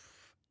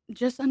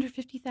 Just under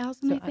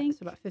 50,000, I think.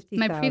 So about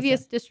 50,000. My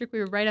previous district, we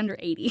were right under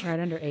 80. Right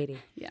under 80.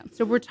 Yeah.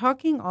 So we're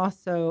talking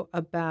also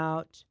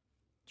about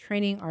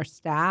training our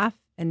staff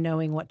and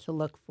knowing what to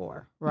look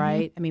for,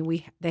 right? I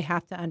mean, they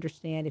have to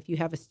understand if you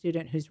have a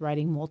student who's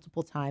writing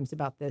multiple times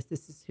about this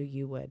is who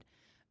you would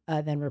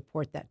then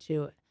report that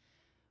to.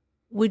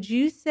 Would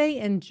you say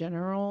in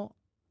general,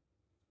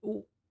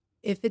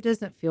 if it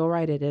doesn't feel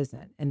right, it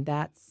isn't, and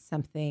that's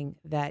something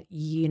that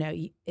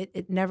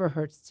it never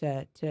hurts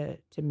to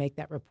make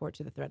that report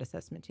to the threat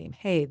assessment team.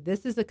 Hey,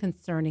 this is a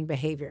concerning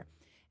behavior,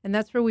 and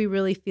that's where we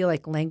really feel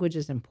like language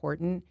is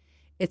important.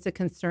 It's a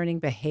concerning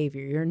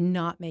behavior. You're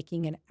not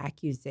making an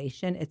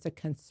accusation; it's a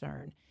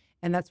concern,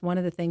 and that's one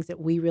of the things that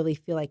we really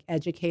feel like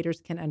educators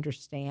can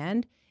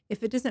understand.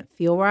 If it doesn't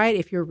feel right,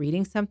 if you're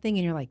reading something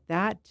and you're like,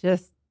 that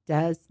just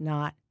does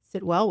not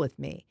sit well with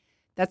me,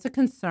 that's a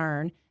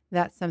concern.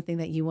 That's something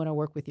that you want to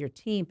work with your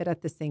team. But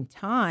at the same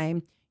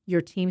time,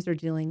 your teams are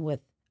dealing with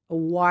a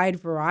wide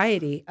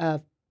variety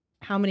of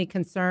how many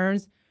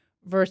concerns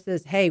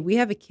versus, hey, we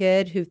have a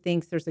kid who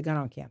thinks there's a gun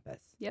on campus.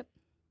 Yep.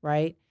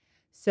 Right?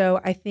 So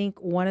I think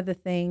one of the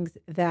things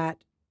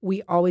that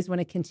we always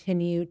want to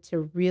continue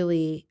to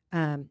really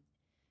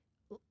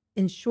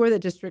ensure that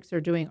districts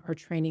are doing are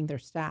training their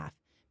staff.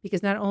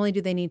 Because not only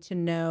do they need to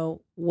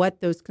know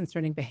what those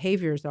concerning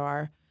behaviors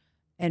are,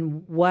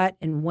 and what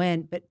and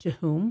when, but to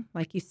whom,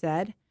 like you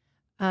said.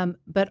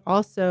 But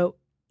also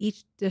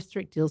each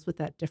district deals with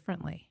that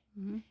differently,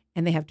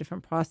 and they have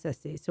different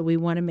processes. So we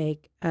want to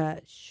make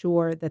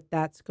sure that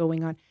that's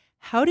going on.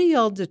 How do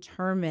y'all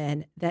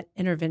determine that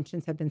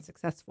interventions have been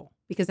successful?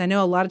 Because I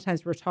know a lot of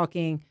times we're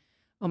talking,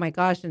 oh my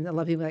gosh, and a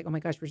lot of people are like, oh my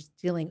gosh, we're just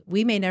dealing.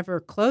 We may never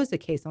close a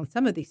case on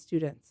some of these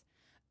students,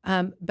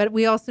 but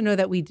we also know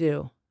that we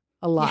do.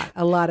 A lot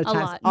of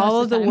times.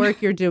 All of the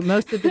work you're doing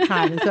most of the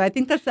time. And so I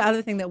think that's the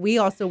other thing that we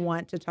also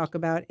want to talk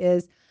about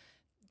is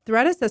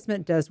threat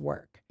assessment does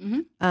work.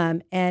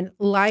 And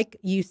like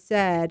you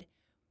said,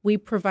 we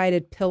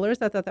provided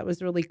pillars. I thought that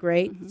was really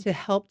great to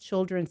help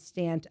children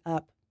stand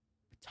up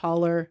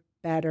taller,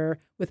 better,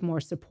 with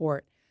more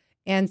support.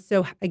 And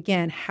so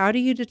again, how do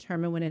you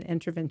determine when an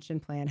intervention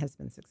plan has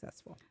been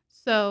successful?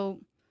 So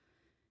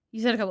you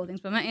said a couple of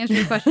things, but I'm going to answer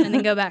your question and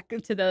then go back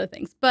to the other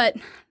things. But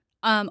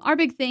our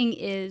big thing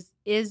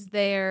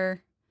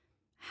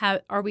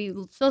are we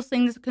still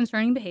seeing this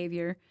concerning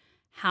behavior?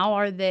 How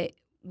are they,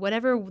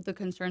 whatever the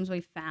concerns we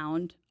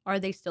found, are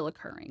they still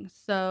occurring?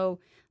 So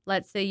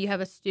let's say you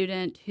have a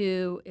student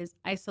who is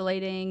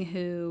isolating,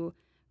 who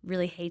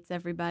really hates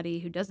everybody,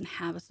 who doesn't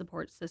have a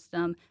support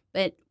system,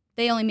 but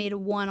they only made a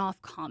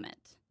one-off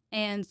comment.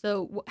 And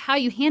so how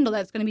you handle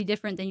that is going to be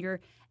different than your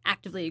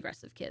actively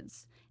aggressive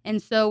kids.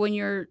 And so when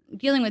you're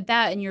dealing with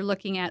that and you're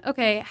looking at,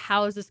 okay,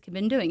 how has this kid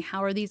been doing?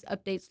 How are these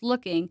updates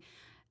looking?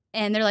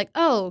 And they're like,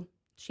 oh,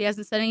 she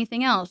hasn't said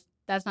anything else.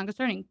 That's not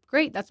concerning.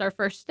 Great. That's our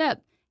first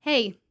step.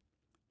 Hey,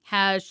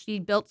 has she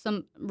built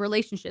some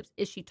relationships?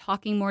 Is she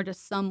talking more to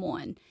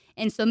someone?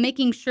 And so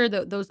making sure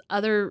that those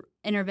other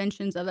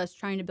interventions of us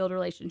trying to build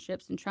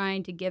relationships and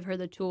trying to give her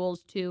the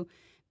tools to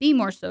be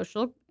more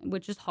social,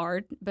 which is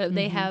hard, but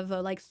they have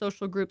like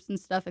social groups and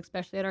stuff,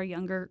 especially at our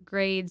younger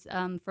grades,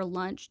 for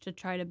lunch to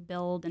try to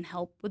build and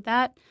help with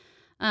that.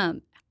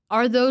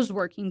 are those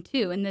working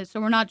too? And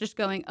so we're not just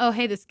going, oh,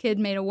 hey, this kid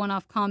made a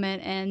one-off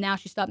comment and now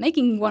she stopped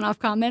making one-off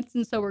comments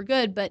and so we're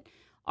good. But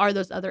are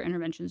those other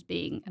interventions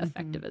being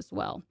effective as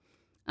well?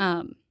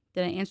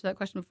 Did I answer that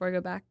question before I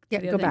go back? Yeah,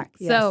 go back.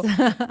 Yes.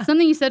 So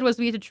something you said was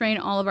we had to train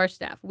all of our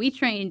staff. We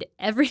trained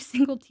every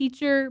single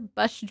teacher,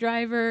 bus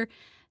driver,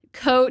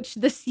 coach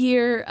this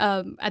year.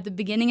 At the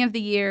beginning of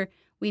the year,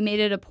 we made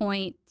it a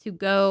point to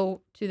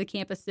go to the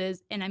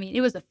campuses. And I mean,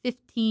 it was a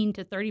 15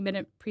 to 30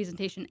 minute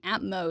presentation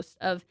at most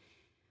of,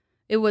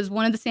 it was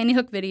one of the Sandy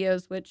Hook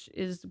videos, which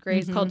is great.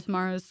 It's called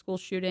Tomorrow's School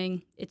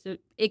Shooting.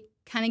 It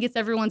kind of gets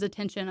everyone's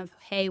attention of,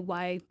 hey,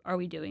 why are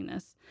we doing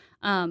this?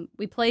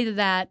 We play to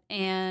that,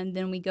 and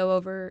then we go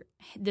over,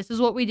 this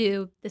is what we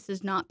do. This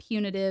is not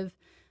punitive,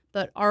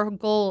 but our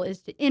goal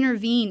is to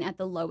intervene at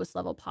the lowest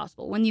level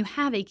possible. When you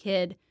have a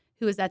kid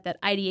who is at that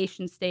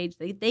ideation stage,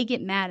 they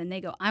get mad and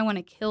they go, I want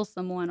to kill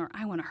someone or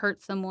I want to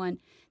hurt someone,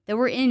 that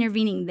we're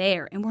intervening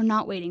there and we're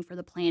not waiting for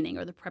the planning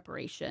or the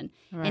preparation.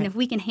 Right. And if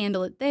we can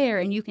handle it there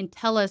and you can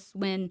tell us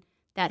when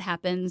that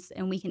happens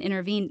and we can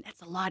intervene,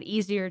 that's a lot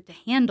easier to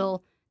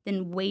handle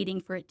than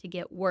waiting for it to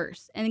get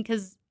worse. And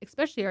because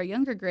especially our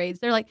younger grades,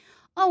 they're like,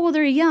 oh, well,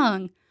 they're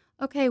young.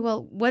 Okay,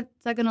 well,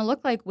 what's that going to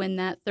look like when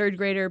that third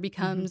grader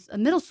becomes a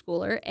middle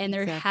schooler and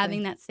they're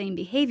having that same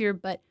behavior,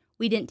 but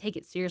we didn't take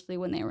it seriously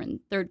when they were in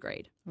third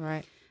grade.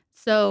 Right.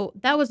 So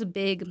that was a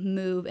big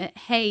move.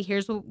 Hey,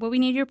 here's what we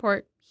need you to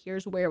report.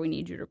 Here's where we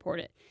need you to report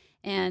it.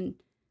 And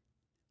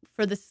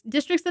for the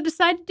districts that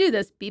decide to do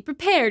this, be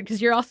prepared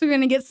because you're also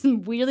going to get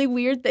some really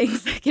weird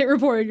things that get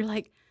reported. You're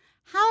like,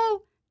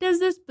 how does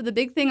this? But the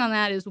big thing on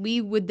that is we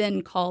would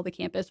then call the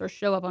campus or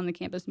show up on the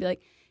campus and be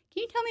like,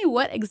 can you tell me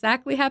what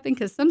exactly happened?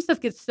 Because some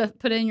stuff gets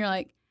put in. You're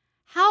like,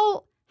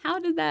 how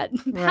did that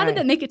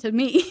make it to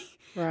me?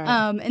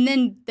 Right. And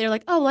then they're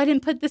like, oh, well, I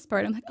didn't put this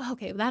part. I'm like, oh,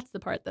 okay, well, that's the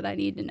part that I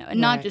need to know, and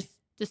not just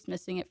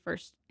dismissing it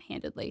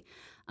first-handedly.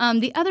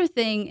 The other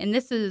thing, and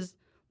this is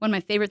one of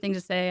my favorite things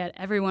to say at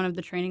every one of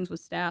the trainings with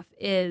staff,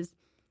 is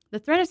the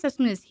threat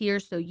assessment is here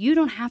so you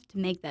don't have to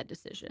make that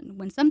decision.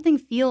 When something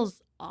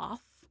feels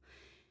off,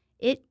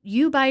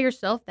 you by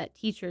yourself, that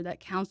teacher, that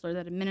counselor,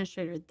 that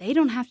administrator, they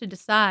don't have to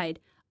decide,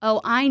 oh,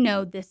 I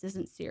know this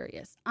isn't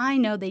serious. I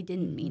know they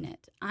didn't mean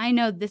it. I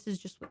know this is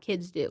just what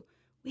kids do.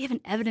 We have an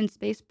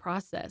evidence-based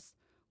process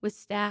with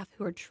staff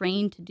who are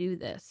trained to do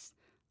this.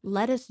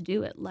 Let us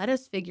do it. Let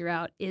us figure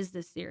out, is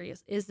this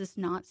serious? Is this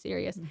not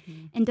serious?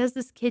 And does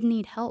this kid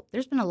need help?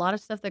 There's been a lot of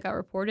stuff that got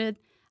reported.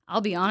 I'll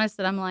be honest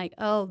that I'm like,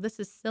 oh, this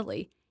is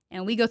silly.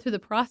 And we go through the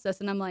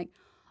process and I'm like,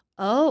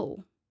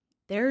 oh,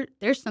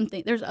 there's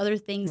other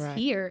things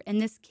here,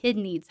 and this kid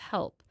needs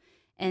help.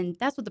 And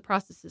that's what the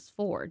process is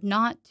for,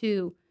 not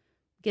to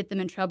get them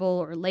in trouble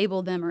or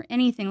label them or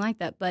anything like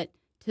that, but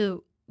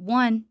to,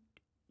 one,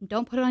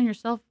 don't put it on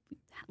yourself.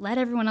 Let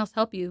everyone else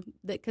help you,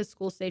 because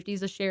school safety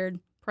is a shared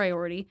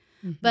priority.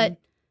 But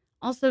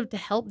also to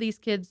help these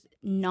kids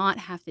not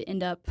have to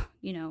end up,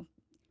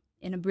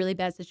 in a really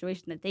bad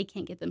situation that they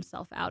can't get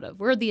themselves out of.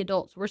 We're the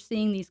adults. We're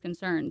seeing these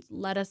concerns.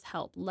 Let us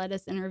help. Let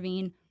us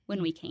intervene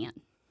when we can.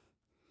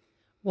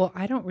 Well,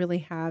 I don't really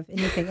have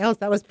anything else.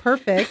 That was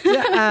perfect.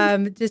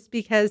 Just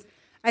because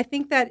I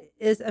think that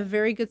is a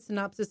very good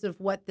synopsis of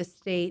what the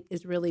state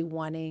is really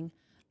wanting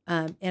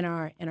in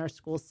our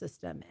school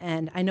system.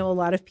 And I know a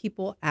lot of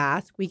people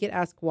we get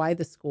asked why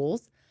the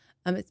schools.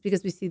 It's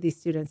because we see these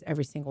students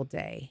every single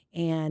day,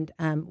 and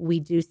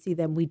we do see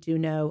them. We do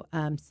know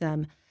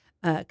some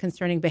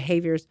concerning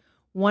behaviors.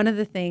 One of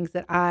the things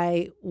that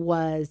I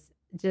was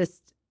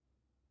just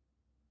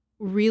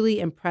really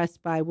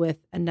impressed by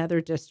with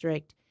another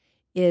district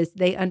is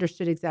they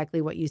understood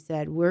exactly what you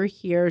said. We're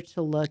here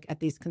to look at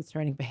these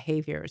concerning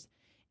behaviors.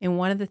 And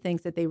one of the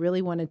things that they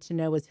really wanted to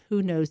know is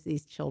who knows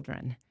these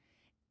children.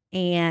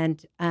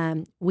 And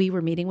we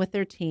were meeting with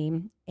their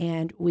team,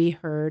 and we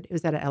heard, it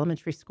was at an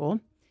elementary school,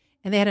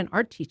 and they had an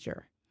art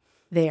teacher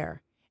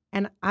there.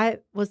 And I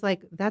was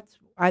like,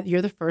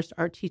 you're the first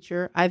art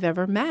teacher I've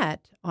ever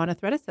met on a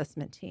threat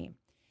assessment team.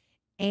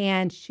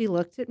 And she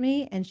looked at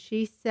me and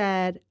she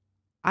said,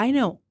 I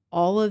know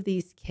all of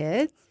these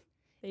kids.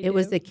 It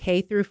was a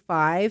K through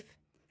 5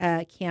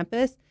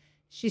 campus.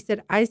 She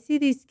said, I see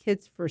these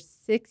kids for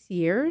 6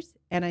 years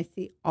and I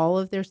see all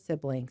of their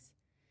siblings.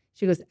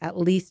 She goes, at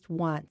least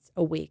once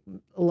a week,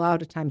 a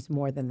lot of times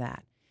more than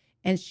that.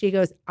 And she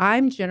goes,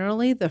 I'm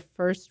generally the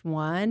first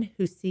one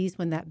who sees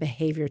when that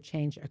behavior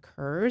change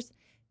occurs.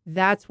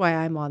 That's why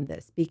I'm on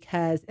this,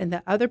 and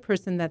the other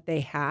person that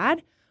they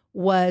had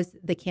was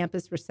the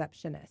campus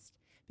receptionist,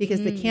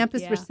 because the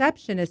campus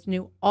receptionist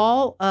knew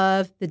all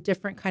of the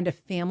different kind of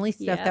family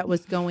stuff that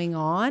was going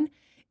on.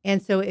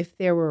 And so if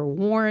there were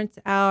warrants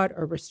out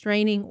or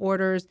restraining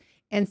orders,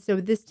 and so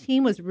this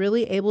team was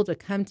really able to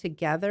come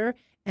together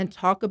and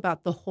talk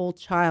about the whole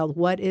child,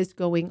 what is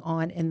going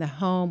on in the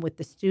home with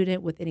the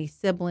student, with any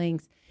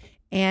siblings.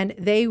 And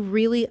they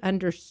really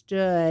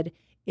understood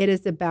it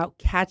is about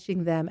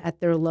catching them at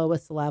their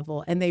lowest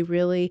level. And they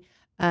really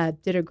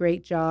did a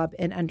great job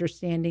in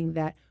understanding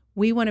that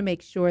we want to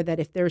make sure that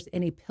if there's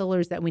any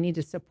pillars that we need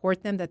to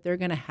support them, that they're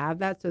going to have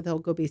that so they'll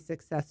go be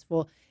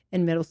successful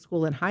in middle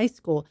school and high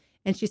school.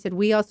 And she said,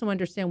 we also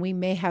understand we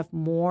may have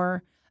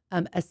more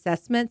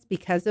assessments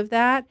because of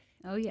that.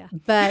 Oh, yeah.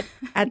 But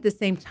at the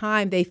same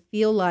time, they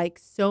feel like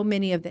so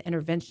many of the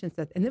interventions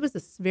and it was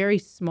a very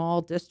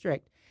small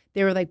district.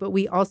 They were like, but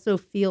we also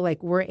feel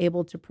like we're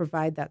able to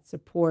provide that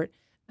support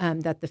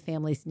that the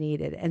families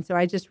needed. And so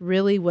I just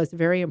really was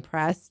very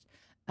impressed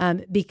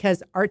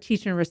because art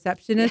teacher and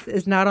receptionist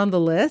is not on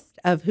the list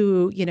of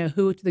who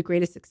to the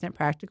greatest extent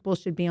practicable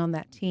should be on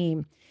that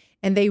team.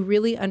 And they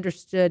really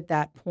understood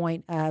that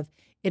point of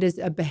it is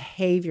a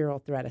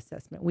behavioral threat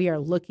assessment. We are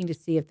looking to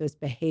see if those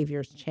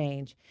behaviors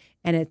change.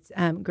 And it's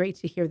great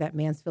to hear that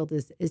Mansfield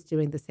is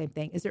doing the same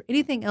thing. Is there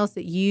anything else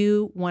that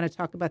you want to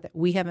talk about that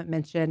we haven't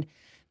mentioned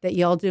that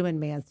y'all do in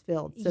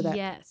Mansfield?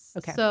 Yes.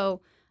 Okay.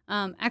 So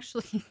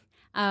actually,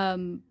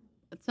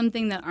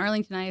 something that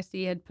Arlington ISD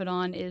had put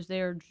on is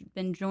they've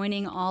been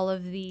joining all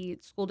of the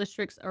school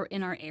districts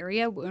in our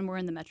area when we're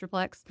in the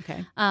Metroplex.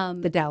 Okay.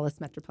 The Dallas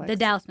Metroplex. The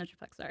Dallas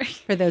Metroplex, sorry.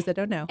 For those that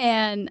don't know.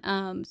 And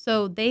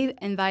so they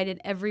invited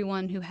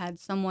everyone who had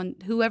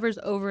whoever's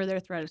over their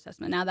threat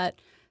assessment. Now that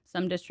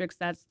some districts,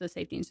 that's the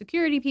safety and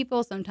security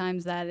people.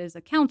 Sometimes that is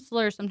a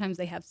counselor. Sometimes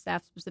they have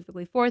staff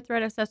specifically for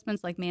threat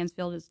assessments like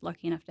Mansfield is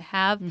lucky enough to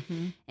have.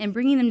 Mm-hmm. And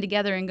bringing them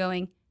together and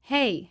going,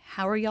 hey,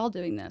 how are y'all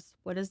doing this?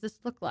 What does this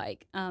look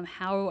like?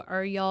 How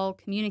are y'all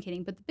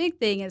communicating? But the big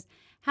thing is,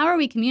 how are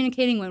we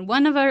communicating when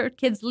one of our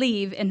kids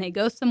leave and they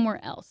go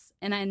somewhere else?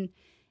 And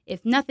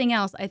if nothing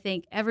else, I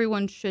think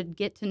everyone should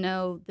get to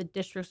know the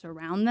districts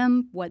around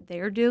them, what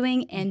they're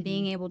doing, and mm-hmm.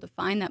 being able to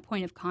find that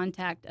point of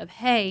contact of,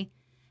 hey,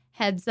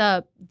 heads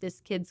up, this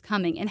kid's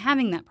coming, and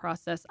having that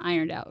process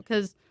ironed out.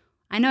 Because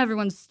I know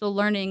everyone's still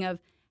learning of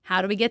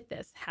how do we get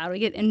this? How do we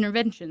get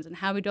interventions? And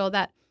how do we do all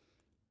that?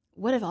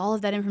 What if all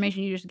of that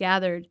information you just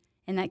gathered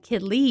and that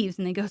kid leaves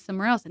and they go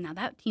somewhere else, and now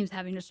that team's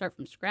having to start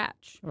from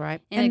scratch,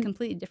 right, in a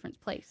completely different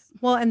place?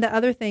 Well, and the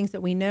other things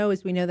that we know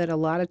that a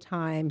lot of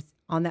times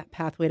on that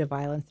pathway to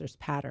violence, there's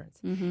patterns.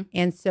 Mm-hmm.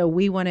 And so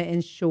we want to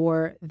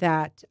ensure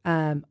that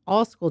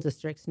all school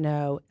districts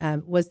know,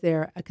 was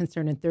there a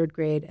concern in third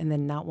grade and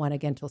then not one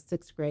again until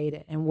sixth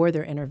grade, and were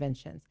there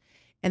interventions?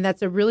 And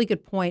that's a really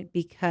good point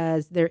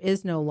because there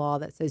is no law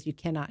that says you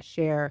cannot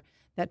share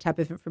that type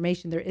of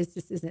information. There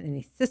just isn't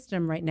any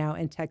system right now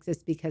in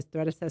Texas because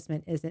threat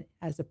assessment isn't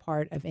as a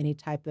part of any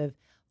type of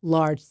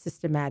large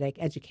systematic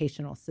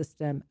educational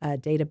system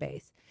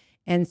database.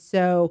 And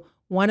so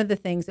one of the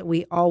things that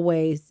we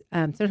always,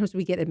 sometimes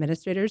we get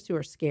administrators who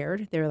are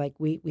scared. They're like,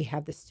 we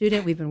have the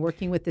student, we've been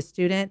working with the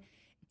student,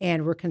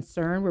 and we're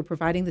concerned, we're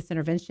providing this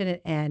intervention,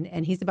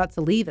 and he's about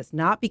to leave us,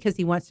 not because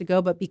he wants to go,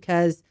 but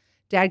because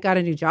dad got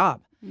a new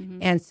job. Mm-hmm.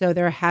 And so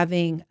they're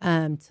having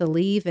to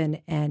leave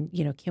and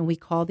can we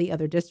call the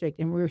other district?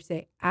 And we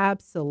say,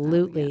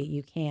 absolutely,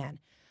 you can.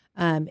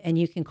 And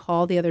you can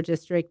call the other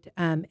district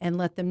and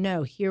let them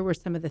know, here were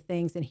some of the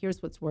things and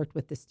here's what's worked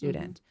with the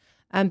student.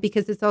 Mm-hmm.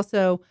 Because it's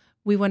also,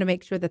 we want to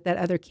make sure that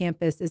other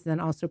campus is then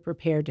also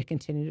prepared to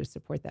continue to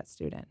support that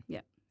student.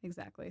 Yeah.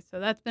 Exactly.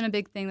 So that's been a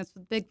big thing. That's the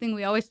big thing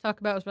we always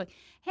talk about is like,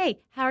 hey,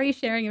 how are you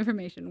sharing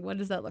information? What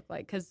does that look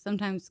like? Because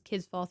sometimes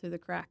kids fall through the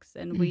cracks,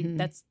 and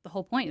that's the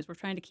whole point is we're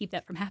trying to keep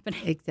that from happening.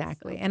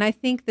 Exactly. So. And I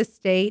think the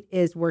state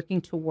is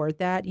working toward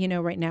that.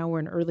 Right now we're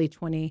in early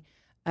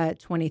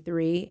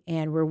 2023,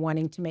 and we're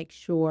wanting to make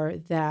sure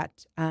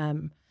that,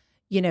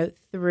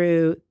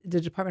 through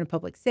the Department of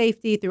Public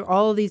Safety, through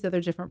all of these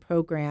other different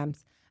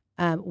programs,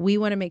 we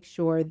want to make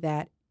sure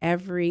that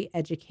every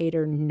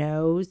educator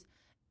knows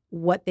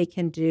what they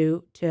can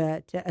do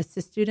to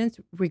assist students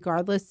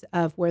regardless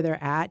of where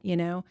they're at,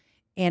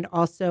 and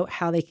also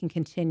how they can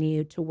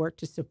continue to work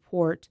to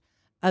support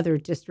other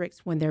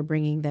districts when they're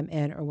bringing them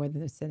in or when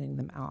they're sending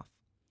them off.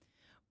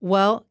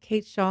 Well,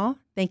 Kate Shaw,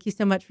 thank you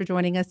so much for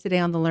joining us today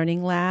on the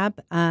Learning Lab.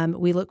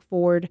 We look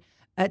forward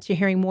to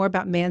hearing more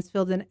about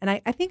Mansfield. And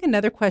I think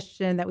another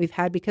question that we've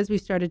had because we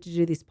started to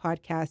do these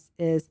podcasts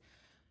is,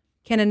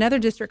 can another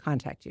district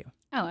contact you?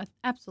 Oh,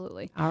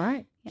 absolutely. All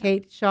right. Yeah.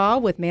 Kate Shaw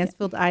with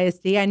Mansfield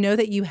ISD. I know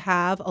that you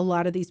have a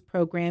lot of these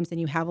programs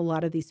and you have a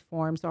lot of these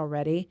forms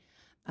already.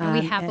 And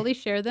we happily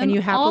share them. And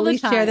you happily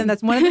share them.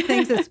 That's one of the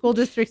things that school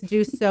districts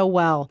do so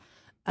well.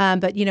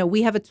 But,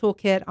 we have a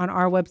toolkit on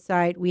our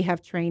website. We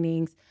have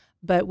trainings.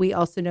 But we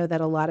also know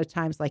that a lot of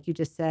times, like you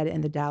just said,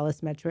 in the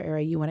Dallas metro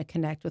area, you want to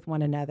connect with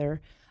one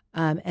another.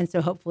 And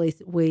so hopefully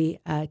we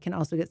can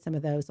also get some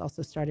of those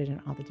also started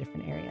in all the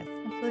different areas.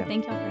 Absolutely. So.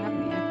 Thank you all for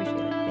having me.